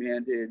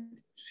documented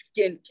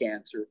skin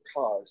cancer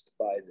caused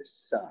by the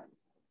sun.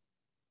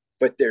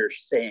 But they're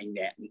saying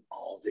that in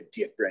all the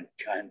different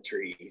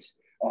countries.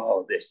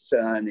 Oh, the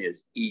sun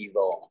is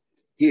evil.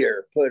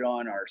 Here, put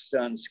on our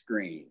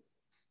sunscreen.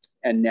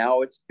 And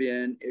now it's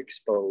been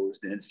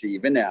exposed and it's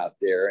even out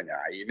there. And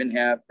I even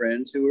have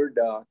friends who are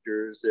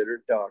doctors that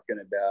are talking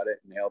about it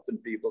and helping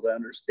people to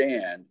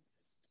understand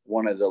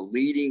one of the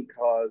leading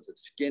causes of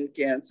skin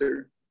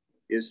cancer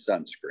is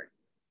sunscreen,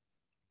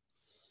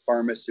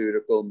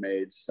 pharmaceutical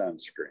made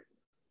sunscreen.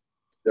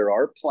 There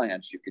are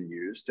plants you can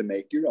use to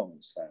make your own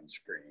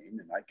sunscreen,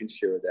 and I can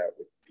share that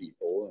with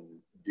people and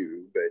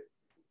do, but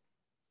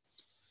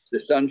the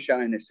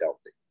sunshine is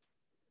healthy.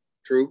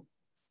 True?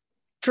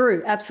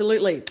 True,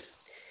 absolutely.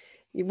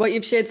 What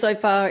you've shared so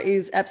far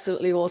is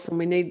absolutely awesome.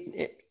 We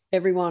need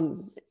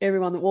everyone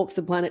that walks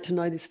the planet to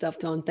know this stuff,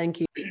 Don. Thank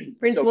you.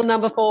 Principle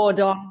number 4,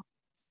 Don.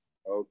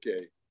 Okay.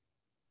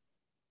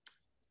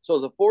 So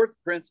the fourth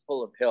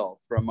principle of health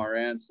from our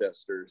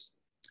ancestors,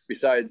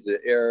 besides the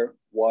air,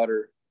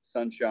 water,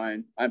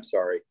 sunshine,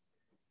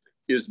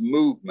 is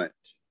movement.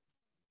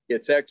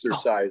 It's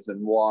exercise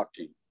and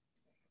walking.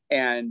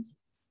 And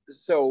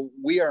so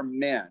we are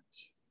meant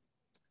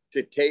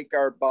to take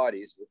our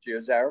bodies, which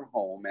is our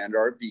home and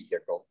our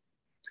vehicle,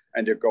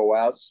 and to go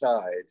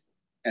outside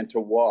and to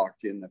walk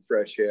in the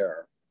fresh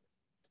air.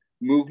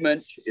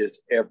 Movement is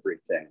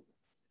everything.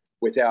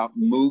 Without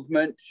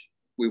movement,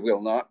 we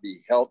will not be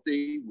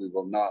healthy, we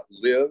will not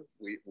live,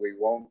 we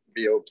won't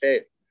be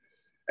okay.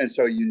 And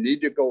so you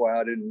need to go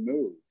out and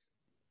move.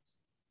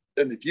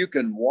 And if you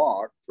can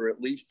walk for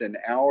at least an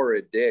hour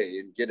a day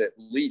and get at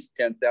least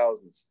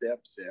 10,000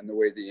 steps in, the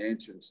way the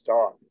ancients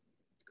taught,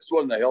 it's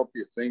one of the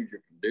healthiest things you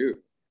can do.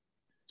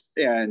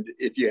 And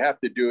if you have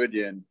to do it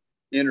in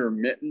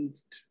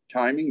intermittent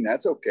timing,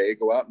 that's okay.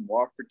 Go out and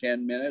walk for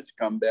 10 minutes,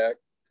 come back,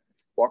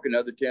 walk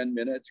another 10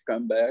 minutes,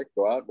 come back,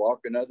 go out,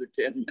 walk another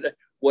 10 minutes.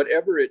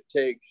 Whatever it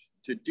takes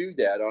to do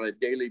that on a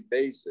daily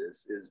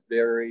basis is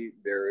very,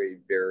 very,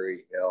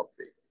 very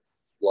healthy.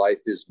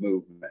 Life is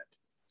movement.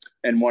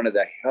 And one of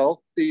the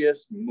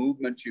healthiest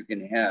movements you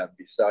can have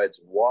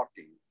besides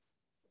walking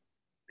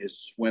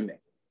is swimming.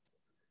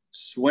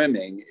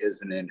 Swimming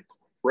is an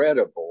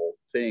incredible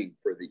thing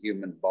for the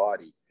human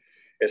body,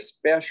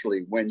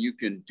 especially when you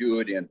can do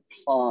it in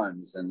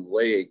ponds and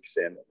lakes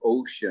and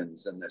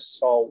oceans and the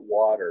salt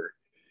water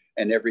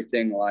and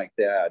everything like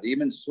that.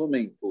 Even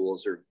swimming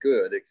pools are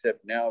good,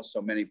 except now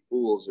so many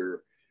pools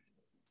are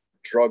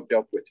drugged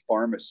up with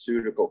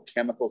pharmaceutical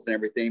chemicals and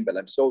everything. But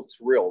I'm so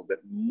thrilled that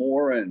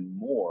more and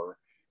more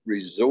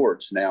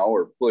resorts now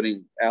are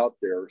putting out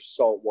their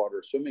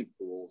saltwater swimming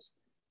pools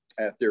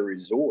at their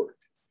resort.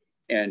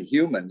 And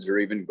humans are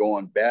even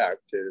going back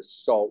to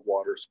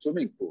saltwater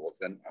swimming pools.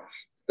 And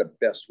it's the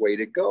best way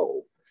to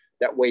go.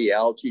 That way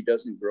algae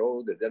doesn't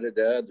grow,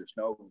 there's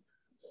no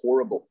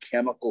horrible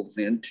chemicals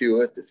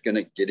into it that's going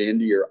to get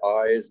into your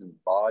eyes and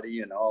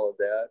body and all of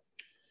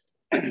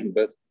that.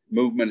 But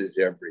movement is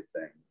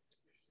everything.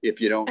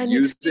 If you don't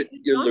use it,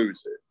 you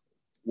lose it.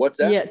 What's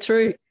that? Yeah,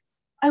 true.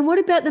 And what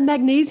about the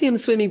magnesium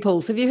swimming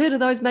pools? Have you heard of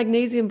those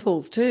magnesium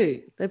pools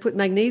too? They put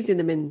magnesium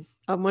in them in.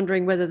 I'm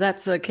wondering whether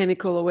that's a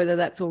chemical or whether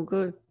that's all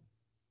good.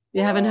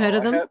 You haven't heard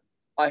of them?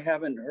 I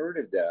haven't heard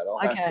of that. I'll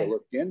have to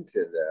look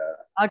into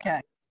that.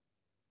 Okay.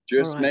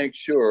 Just make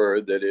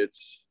sure that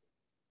it's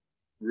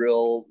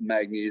real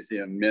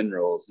magnesium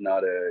minerals,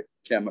 not a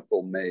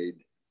chemical made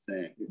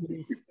thing.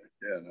 Yes.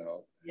 You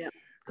know. Yeah.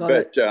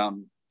 But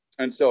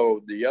and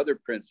so the other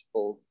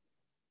principle,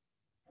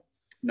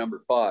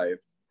 number 5,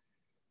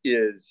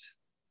 is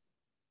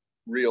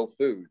real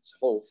foods,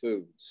 whole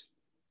foods,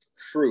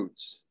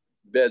 fruits,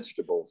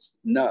 vegetables,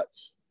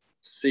 nuts,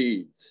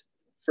 seeds,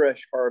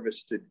 fresh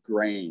harvested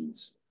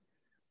grains.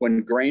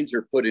 When grains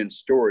are put in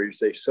storage,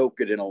 they soak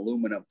it in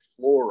aluminum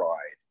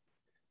fluoride.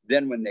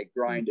 Then when they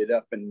grind it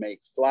up and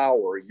make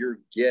flour, you're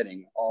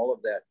getting all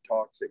of that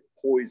toxic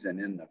poison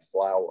in the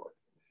flour.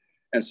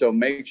 And so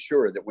make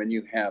sure that when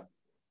you have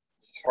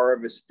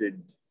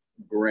harvested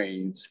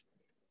grains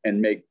and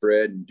make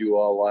bread and do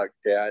all like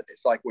that,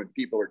 it's like when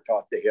people are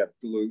taught they have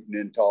gluten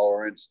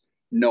intolerance.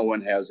 No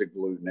one has a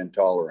gluten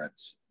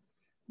intolerance.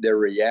 They're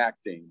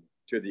reacting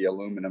to the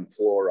aluminum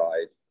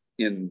fluoride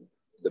in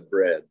the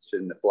breads,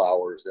 in the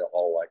flours,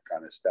 all that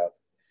kind of stuff.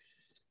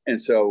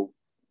 And so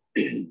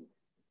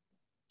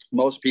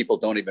most people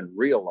don't even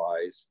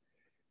realize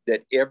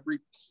that every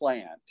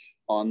plant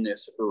on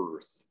this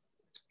earth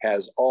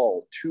has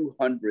all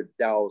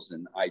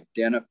 200,000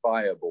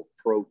 identifiable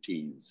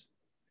proteins.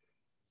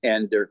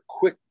 And they're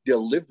quick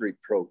delivery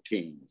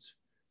proteins,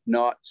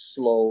 not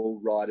slow,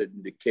 rotted,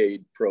 and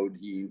decayed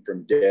protein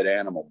from dead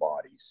animal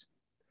bodies.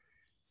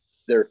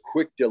 They're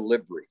quick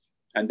delivery.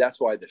 And that's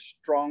why the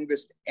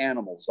strongest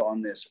animals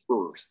on this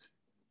earth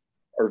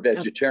are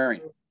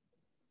vegetarian.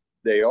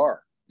 They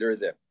are. They're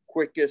the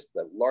quickest,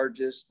 the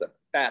largest, the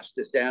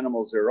fastest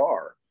animals there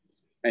are.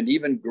 And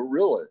even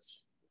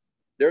gorillas,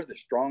 they're the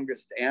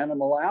strongest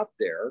animal out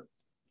there.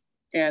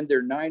 And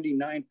they're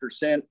 99%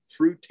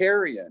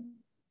 fruitarian.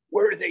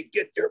 Where do they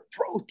get their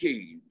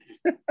protein?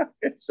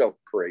 It's so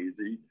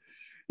crazy.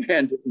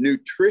 And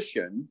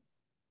nutrition,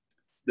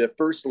 the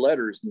first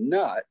letters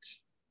nut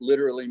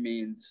literally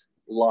means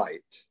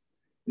light.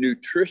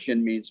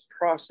 Nutrition means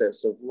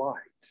process of light.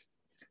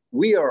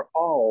 We are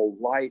all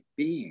light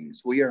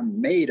beings. We are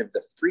made of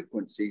the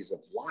frequencies of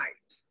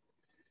light.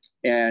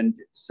 And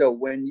so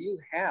when you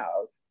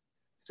have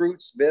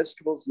fruits,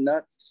 vegetables,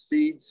 nuts,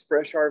 seeds,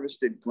 fresh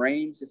harvested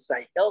grains, it's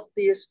the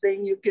healthiest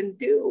thing you can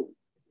do.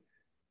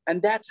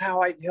 And that's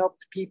how I've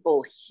helped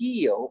people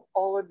heal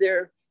all of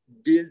their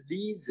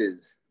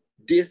diseases.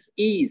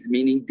 Dis-ease,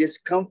 meaning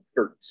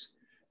discomforts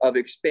of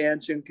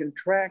expansion,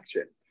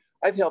 contraction.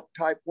 I've helped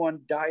type 1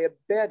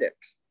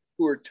 diabetics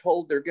who are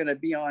told they're going to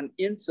be on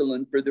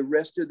insulin for the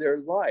rest of their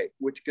life,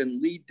 which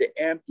can lead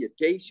to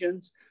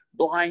amputations,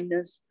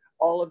 blindness,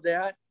 all of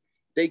that.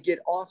 They get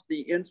off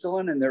the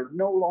insulin and they're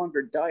no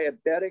longer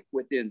diabetic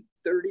within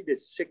 30 to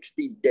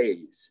 60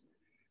 days.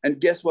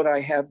 And guess what I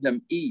have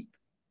them eat?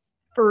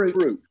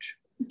 Fruit.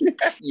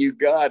 You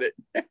got it.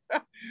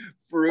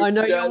 Fruit. I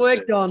know you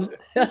worked on.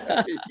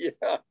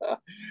 Yeah.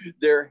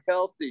 They're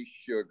healthy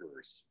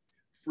sugars.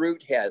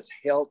 Fruit has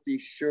healthy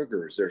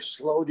sugars. They're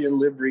slow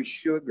delivery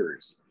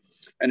sugars.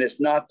 And it's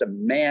not the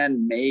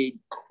man-made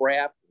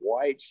crap,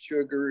 white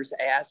sugars,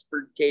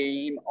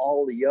 aspartame,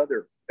 all the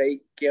other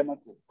fake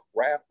chemical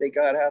crap they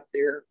got out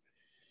there.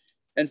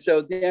 And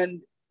so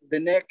then the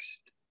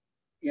next,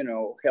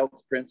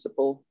 health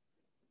principle,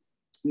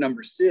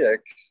 number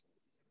 6,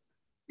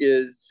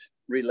 is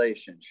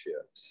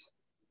relationships.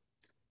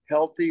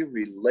 Healthy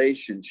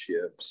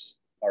relationships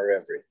are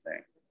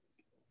everything.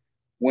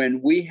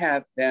 When we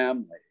have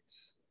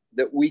families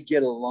that we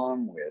get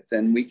along with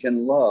and we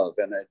can love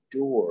and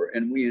adore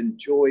and we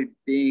enjoy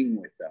being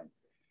with them,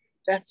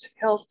 that's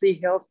healthy,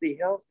 healthy,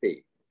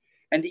 healthy.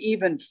 And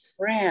even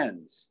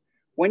friends,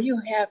 when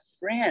you have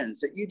friends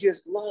that you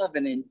just love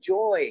and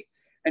enjoy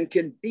and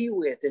can be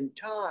with and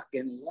talk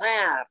and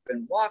laugh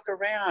and walk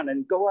around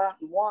and go out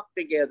and walk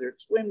together,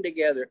 swim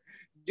together,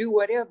 do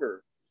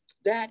whatever,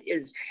 that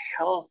is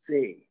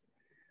healthy.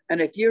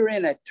 And if you're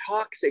in a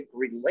toxic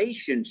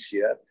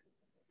relationship,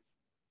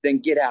 then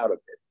get out of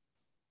it.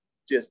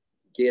 Just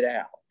get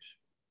out,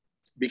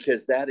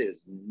 because that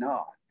is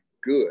not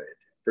good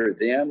for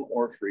them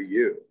or for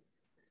you.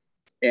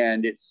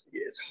 And it's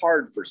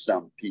hard for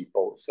some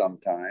people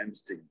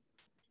sometimes to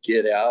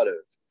get out of,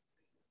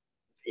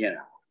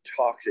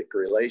 toxic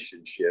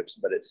relationships.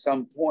 But at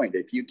some point,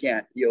 if you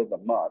can't heal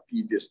them up,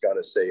 you just got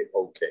to say,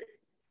 okay,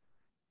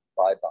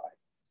 bye-bye.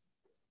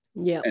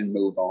 Yeah. And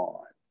move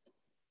on.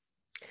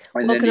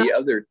 And then the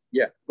other,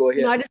 go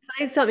ahead. Can I just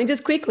say something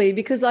just quickly?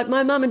 Because like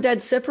my mum and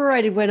dad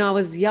separated when I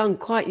was young,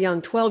 quite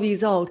young, 12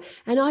 years old.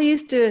 And I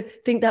used to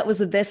think that was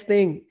the best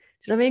thing. Do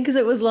you know what I mean? Because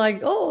it was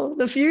like, oh,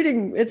 the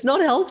feuding, it's not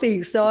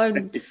healthy. So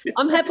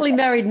I'm happily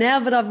married now,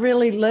 but I've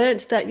really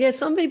learnt that,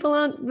 some people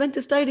aren't meant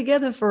to stay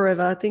together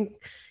forever. I think,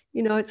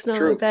 it's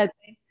not a bad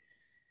thing.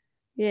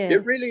 Yeah.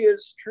 It really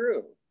is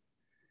true.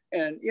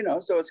 And,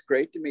 so it's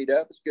great to meet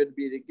up. It's good to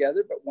be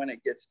together. But when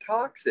it gets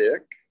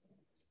toxic,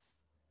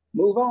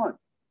 move on.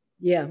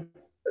 Yeah.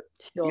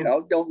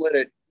 Sure. Don't let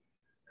it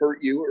hurt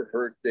you or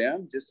hurt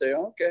them. Just say,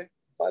 okay,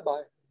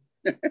 bye-bye.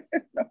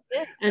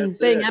 And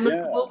being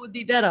amicable would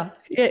be better.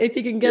 Yeah, if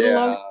you can get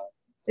along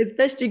as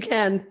best you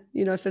can,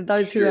 for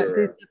those who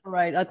do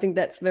separate. I think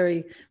that's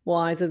very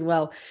wise as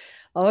well.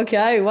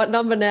 Okay, what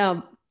number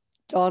now,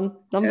 Don?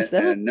 Number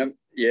 7?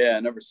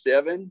 Number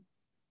 7,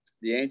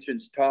 the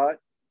ancients taught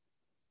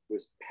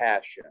was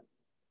passion.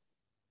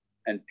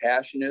 And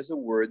passion is a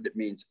word that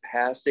means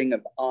passing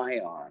of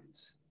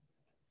ions.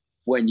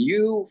 When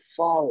you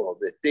follow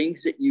the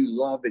things that you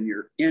love and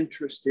you're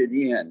interested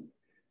in,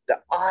 the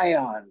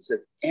ions of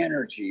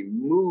energy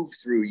move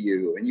through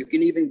you, and you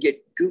can even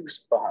get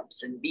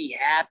goosebumps and be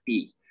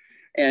happy.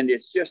 And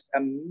it's just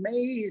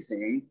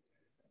amazing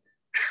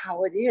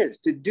how it is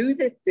to do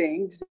the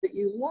things that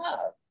you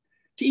love,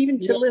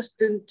 to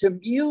listen to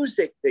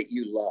music that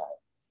you love.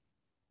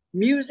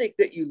 Music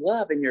that you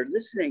love and you're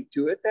listening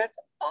to it, that's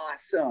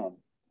awesome.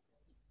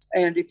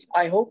 And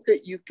I hope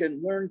that you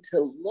can learn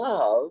to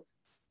love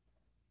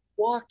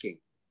walking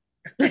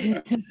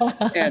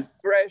and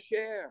fresh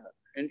air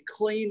and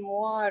clean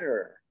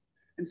water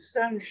and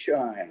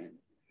sunshine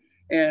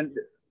and,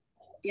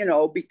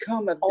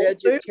 become a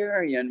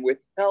vegetarian with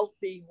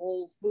healthy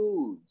whole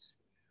foods,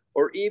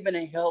 or even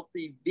a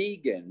healthy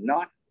vegan,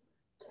 not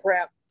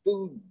crap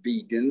food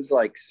vegans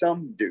like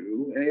some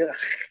do.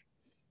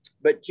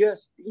 But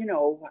just,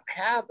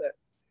 have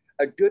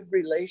a good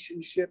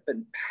relationship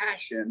and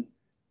passion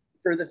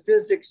for the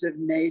physics of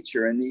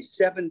nature and these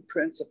 7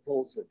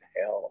 principles of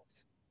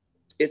health.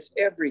 It's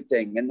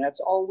everything, and that's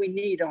all we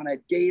need on a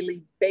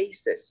daily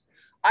basis.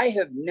 I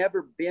have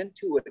never been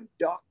to a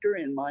doctor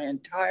in my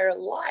entire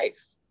life.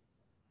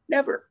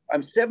 Never.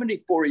 I'm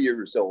 74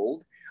 years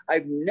old.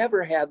 I've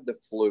never had the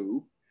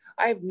flu.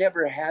 I've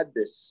never had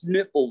the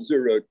sniffles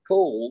or a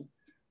cold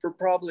for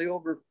probably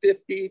over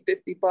 50,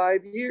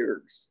 55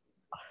 years.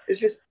 It's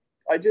just,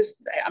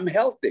 I'm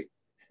healthy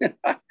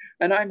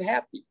and I'm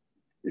happy.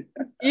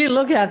 You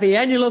look happy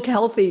and you look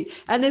healthy.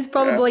 And there's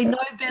probably no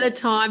better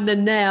time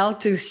than now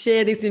to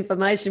share this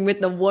information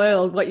with the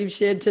world, what you've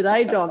shared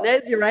today, Don.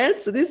 There's your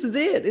answer. This is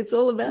it. It's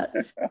all about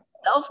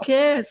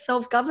self-care,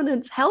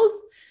 self-governance, health,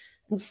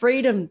 and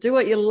freedom. Do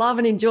what you love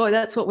and enjoy.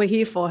 That's what we're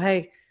here for.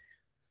 Hey,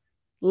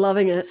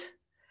 loving it.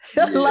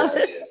 I love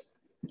it.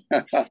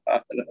 That's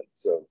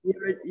so cool.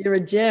 You're a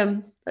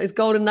gem. Those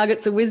golden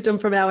nuggets of wisdom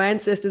from our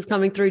ancestors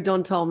coming through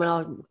Don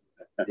Tolman.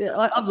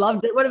 I've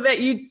loved it. What about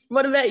you?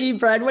 What about you,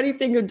 Brad? What do you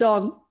think of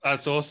Don?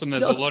 That's awesome.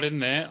 There's a lot in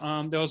there.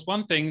 There was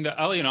one thing that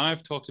Ali and I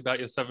have talked about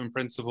your 7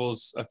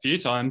 principles a few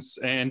times,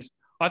 and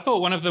I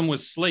thought one of them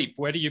was sleep.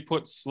 Where do you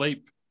put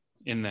sleep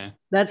in there?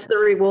 That's the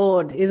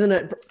reward, isn't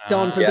it,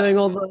 Don, for doing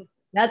all the...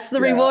 That's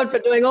the reward for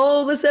doing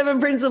all the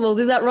 7 principles.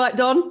 Is that right,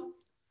 Don?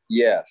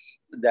 Yes,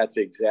 that's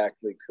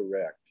exactly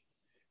correct.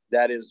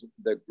 That is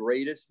the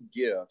greatest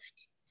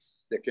gift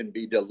that can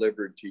be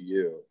delivered to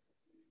you.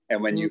 And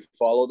when you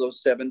follow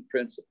those 7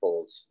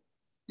 principles,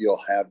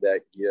 you'll have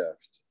that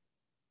gift.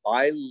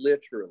 I'm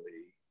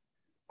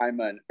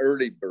an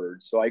early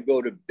bird, so I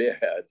go to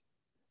bed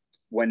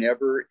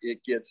whenever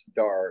it gets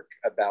dark.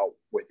 About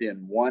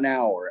within 1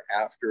 hour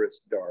after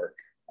it's dark,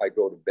 I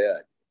go to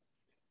bed.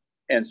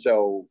 And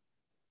so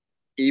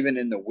even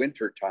in the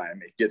winter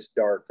time, it gets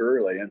dark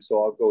early. And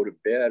so I'll go to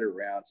bed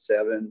around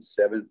 7,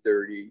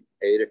 7:30,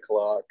 8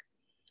 o'clock.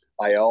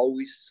 I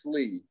always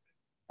sleep.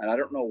 And I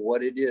don't know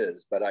what it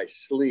is, but I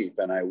sleep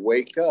and I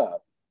wake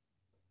up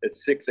at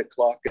 6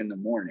 o'clock in the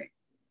morning.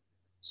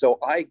 So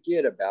I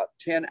get about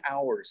 10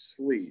 hours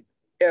sleep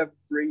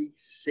every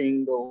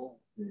single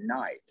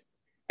night.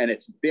 And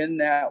it's been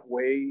that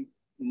way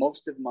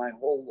most of my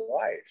whole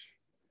life.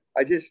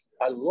 I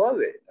love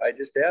it. I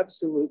just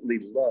absolutely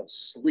love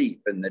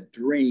sleep and the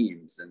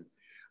dreams. And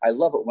I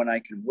love it when I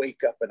can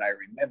wake up and I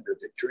remember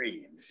the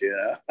dreams, you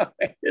know.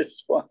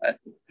 It's fun.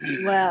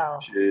 Wow.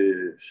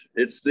 Jeez.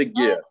 It's the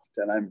gift.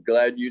 And I'm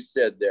glad you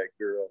said that,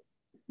 girl.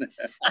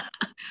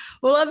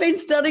 Well, I've been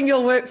studying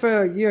your work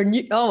for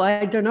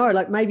I don't know,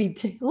 like maybe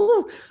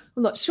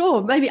I'm not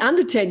sure, maybe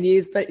under 10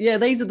 years, but yeah,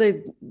 these are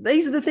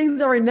the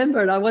things I remember.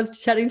 And I was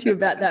chatting to you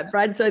about that,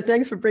 Brad. So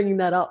thanks for bringing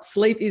that up.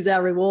 Sleep is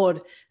our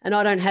reward, and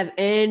I don't have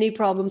any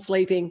problem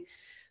sleeping.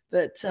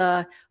 But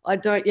I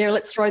don't. Yeah,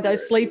 let's throw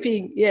those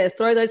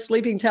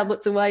sleeping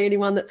tablets away.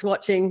 Anyone that's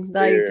watching,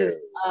 they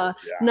just are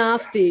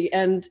nasty.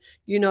 And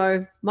you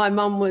know, my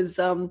mum was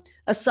a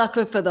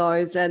sucker for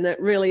those, and it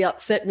really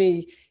upset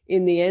me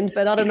in the end.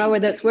 But I don't know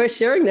whether it's worth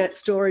sharing that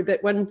story.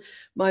 But when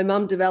my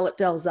mum developed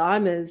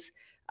Alzheimer's,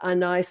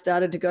 and I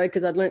started to go,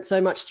 because I'd learnt so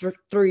much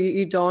through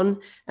you, Don,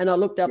 and I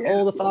looked up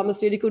all the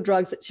pharmaceutical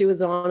drugs that she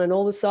was on and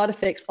all the side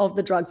effects of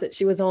the drugs that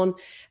she was on.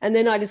 And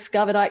then I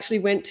discovered, I actually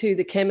went to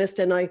the chemist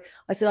and I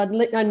said,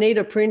 I need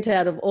a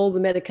printout of all the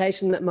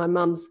medication that my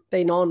mum's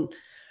been on.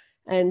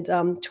 And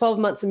 12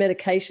 months of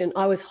medication,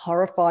 I was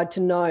horrified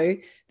to know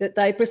that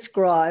they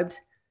prescribed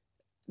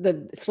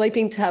the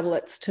sleeping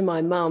tablets to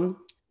my mum.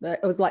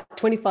 It was like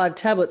 25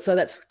 tablets, so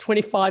that's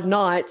 25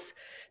 nights.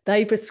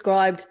 They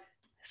prescribed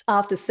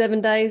after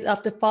 7 days,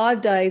 after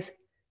 5 days,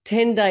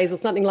 10 days or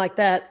something like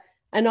that.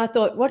 And I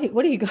thought, what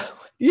do you go?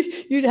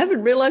 You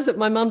haven't realized that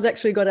my mum's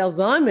actually got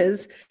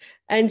Alzheimer's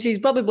and she's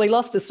probably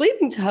lost the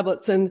sleeping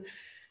tablets. And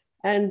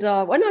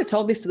when I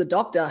told this to the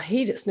doctor,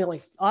 he just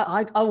nearly,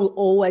 I will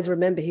always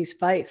remember his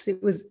face.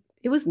 It was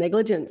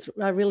negligence.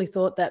 I really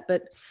thought that.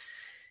 But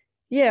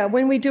yeah,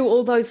 when we do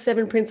all those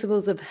 7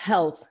 principles of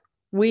health,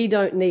 we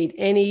don't need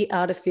any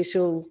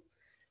artificial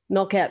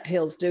knockout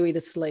pills, do we,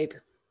 to sleep?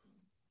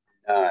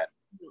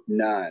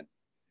 None.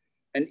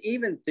 And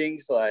even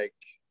things like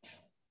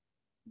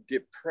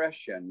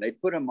depression, they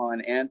put them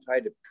on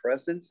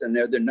antidepressants and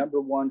they're the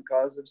number 1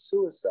 cause of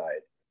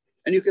suicide.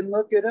 And you can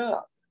look it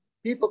up.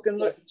 People can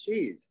look,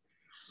 geez,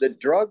 the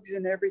drugs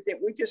and everything.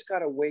 We just got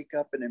to wake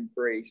up and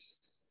embrace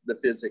the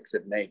physics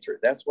of nature.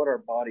 That's what our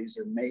bodies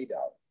are made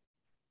of.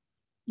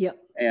 Yep.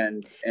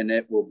 And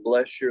it will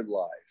bless your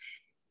life.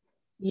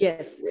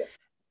 Yes. Yeah.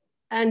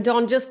 And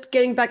Don, just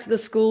getting back to the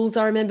schools,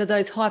 I remember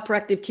those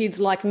hyperactive kids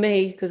like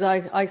me, because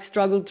I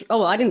struggled.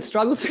 Oh, I didn't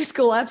struggle through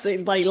school. I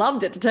absolutely bloody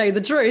loved it, to tell you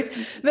the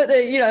truth. But,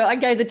 I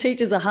gave the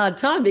teachers a hard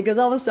time because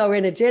I was so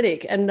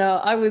energetic. And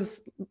I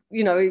was,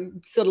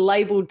 sort of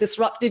labelled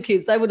disruptive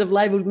kids. They would have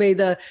labelled me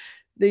the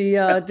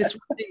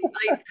disruptive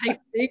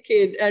ADHD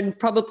kid and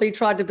probably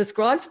tried to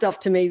prescribe stuff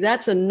to me.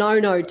 That's a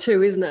no-no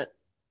too, isn't it?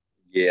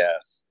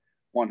 Yes,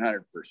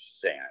 100%.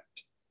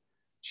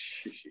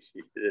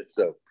 It's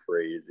so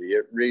crazy.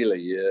 It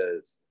really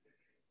is.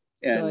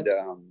 And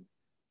and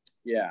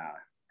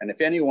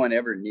if anyone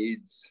ever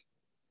needs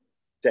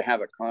to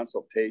have a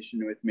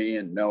consultation with me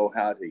and know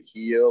how to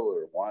heal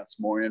or wants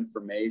more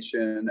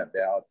information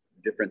about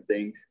different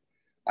things,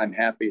 I'm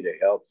happy to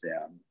help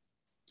them.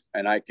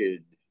 And I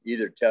could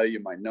either tell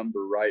you my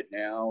number right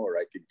now, or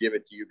I could give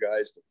it to you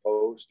guys to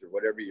post, or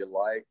whatever you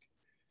like,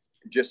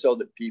 just so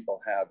that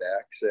people have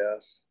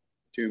access.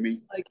 to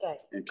me Okay.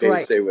 in case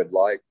Great. they would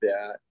like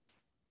that.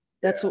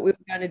 That's what we were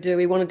going to do.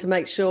 We wanted to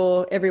make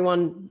sure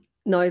everyone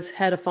knows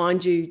how to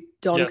find you,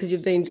 Don, because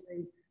you've been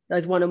doing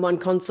those one-on-one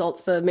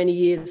consults for many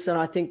years. And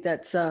I think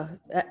that's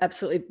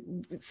absolutely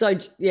so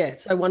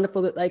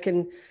wonderful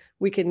that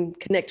we can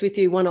connect with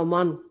you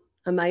one-on-one.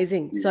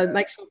 Amazing. Yeah. So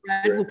make sure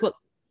Brad will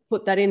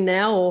put that in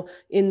now or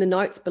in the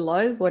notes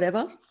below,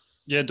 whatever.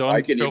 Yeah,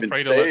 Don, feel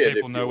free to let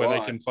people know where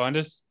they can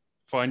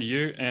find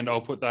you, and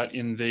I'll put that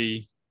in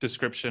the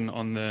description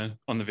on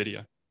the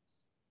video.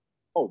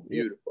 Oh,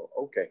 beautiful.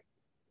 Okay,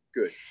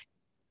 good.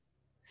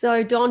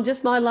 So, Don,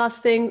 just my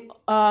last thing,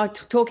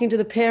 talking to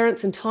the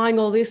parents and tying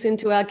all this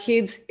into our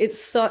kids,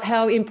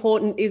 how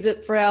important is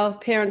it for our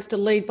parents to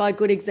lead by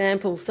good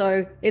example?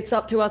 So it's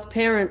up to us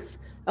parents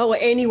or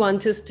anyone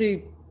just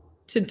to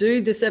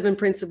do the 7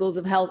 principles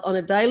of health on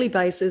a daily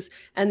basis,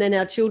 and then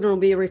our children will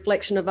be a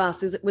reflection of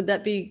us. Would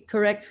that be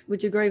correct?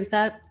 Would you agree with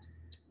that?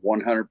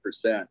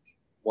 100%.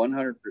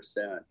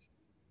 100%.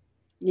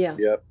 Yeah.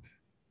 Yep.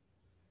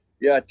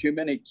 Yeah, too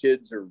many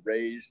kids are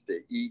raised to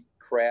eat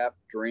crap,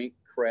 drink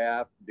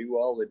crap, do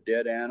all the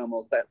dead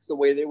animals. That's the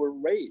way they were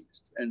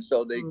raised. And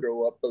so they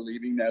grow up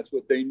believing that's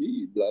what they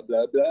need, blah,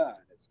 blah, blah.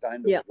 It's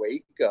time to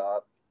wake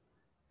up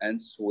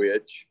and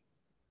switch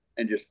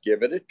and just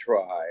give it a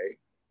try.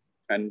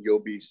 And you'll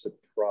be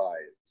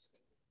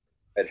surprised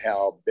at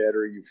how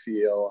better you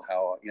feel,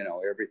 how,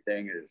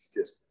 everything is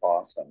just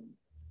awesome.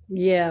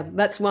 Yeah,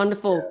 that's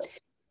wonderful. Yeah.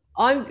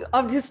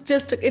 I'm just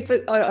I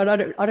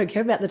don't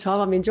care about the time.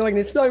 I'm enjoying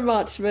this so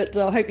much, but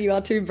I hope you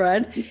are too,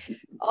 Brad.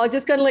 I was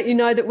just going to let you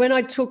know that when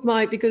I took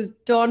because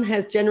Don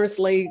has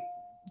generously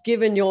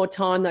given your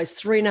time, those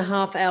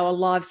 3.5-hour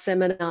live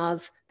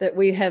seminars that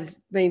we have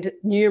been to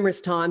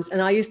numerous times.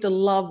 And I used to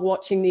love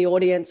watching the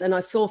audience, and I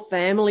saw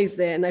families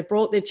there and they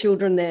brought their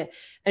children there,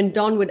 and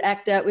Don would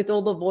act out with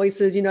all the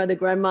voices, the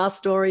grandma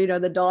story,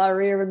 the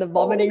diarrhea and the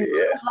vomiting. Oh,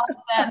 yeah. Like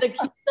that. The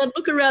kids, they'd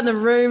look around the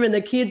room and the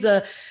kids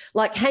are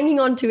like hanging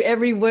on to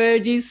every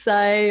word you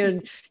say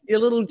and your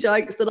little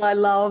jokes that I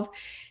love.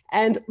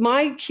 And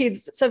my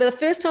kids, so the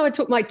first time I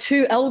took my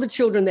 2 elder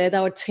children there, they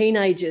were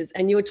teenagers,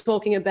 and you were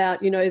talking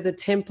about, the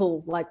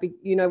temple, like,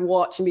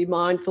 watch and be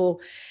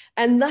mindful.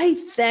 And they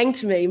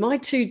thanked me. My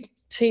 2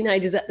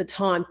 teenagers at the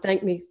time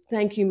thanked me.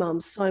 Thank you,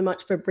 Mum, so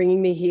much for bringing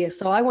me here.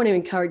 So I want to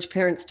encourage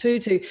parents too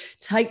to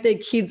take their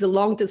kids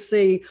along to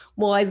see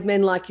wise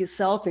men like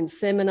yourself in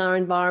seminar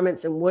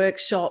environments and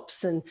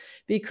workshops, and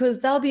because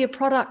they'll be a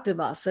product of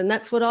us. And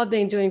that's what I've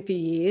been doing for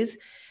years.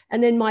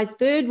 And then my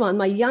third one,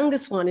 my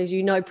youngest one, as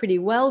you know pretty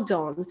well,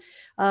 Don,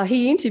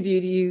 he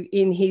interviewed you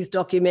in his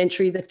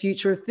documentary, The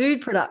Future of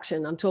Food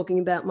Production. I'm talking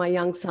about my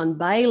young son,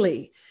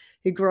 Bailey,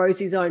 who grows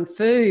his own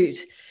food.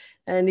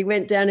 And he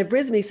went down to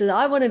Brisbane. He said,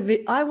 I want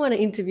to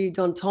interview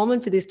Don Tolman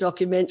for this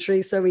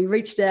documentary. So we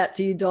reached out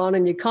to you, Don,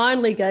 and you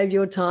kindly gave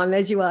your time,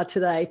 as you are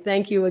today.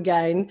 Thank you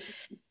again.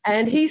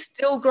 And he's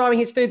still growing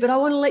his food. But I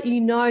want to let you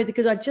know,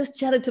 because I just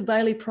chatted to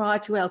Bailey prior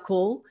to our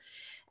call,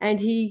 and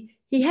he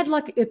had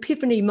like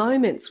epiphany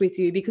moments with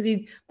you, because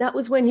that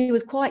was when he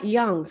was quite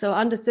young. So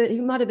under 30, he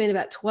might have been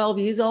about 12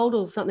 years old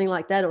or something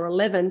like that, or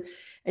 11.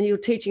 And you were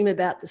teaching him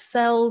about the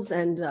cells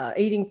and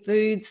eating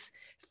foods,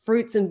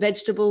 fruits and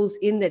vegetables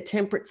in their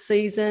temperate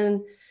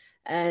season,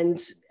 and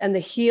the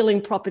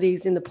healing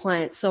properties in the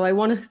plants. So I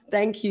want to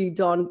thank you,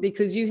 Don,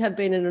 because you have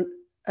been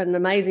an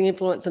amazing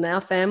influence in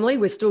our family.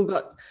 We've still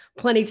got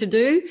plenty to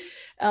do.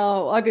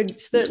 I could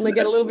certainly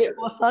get a little bit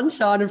more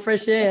sunshine and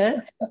fresh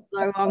air.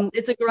 So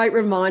it's a great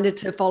reminder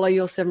to follow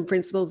your 7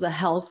 principles of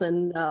health.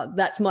 And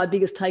that's my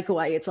biggest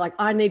takeaway. It's like,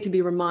 I need to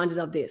be reminded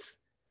of this.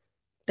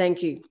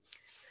 Thank you.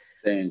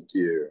 Thank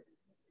you.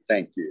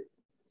 Thank you.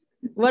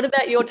 What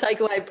about your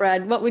takeaway,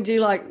 Brad? What would you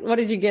like? What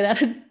did you get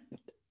out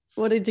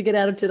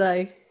of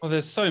today? Well,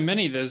 there's so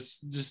many. There's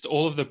just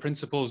all of the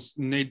principles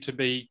need to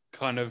be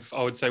kind of,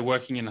 I would say,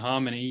 working in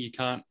harmony. You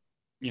can't,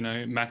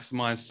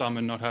 maximize some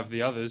and not have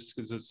the others,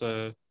 because it's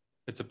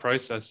a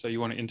process. So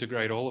you want to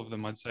integrate all of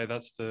them. I'd say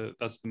that's the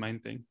main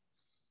thing.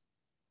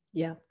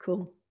 Yeah,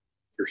 cool.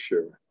 For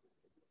sure.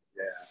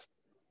 Yeah.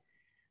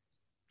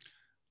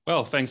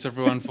 Well, thanks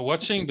everyone for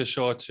watching. Be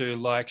sure to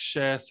like,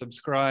 share,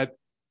 subscribe,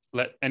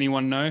 let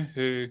anyone know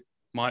who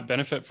might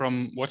benefit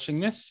from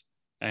watching this,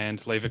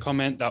 and leave a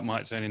comment that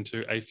might turn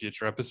into a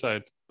future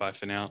episode. Bye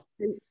for now.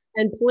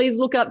 And please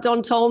look up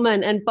Don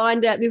Tolman and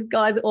find out this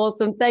guy's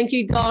awesome. Thank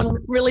you, Don.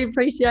 Really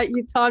appreciate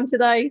your time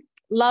today.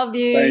 Love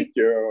you. Thank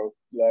you.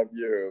 Love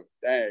you.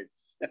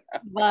 Thanks.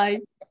 Bye.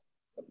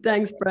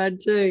 Thanks, Brad,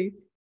 too.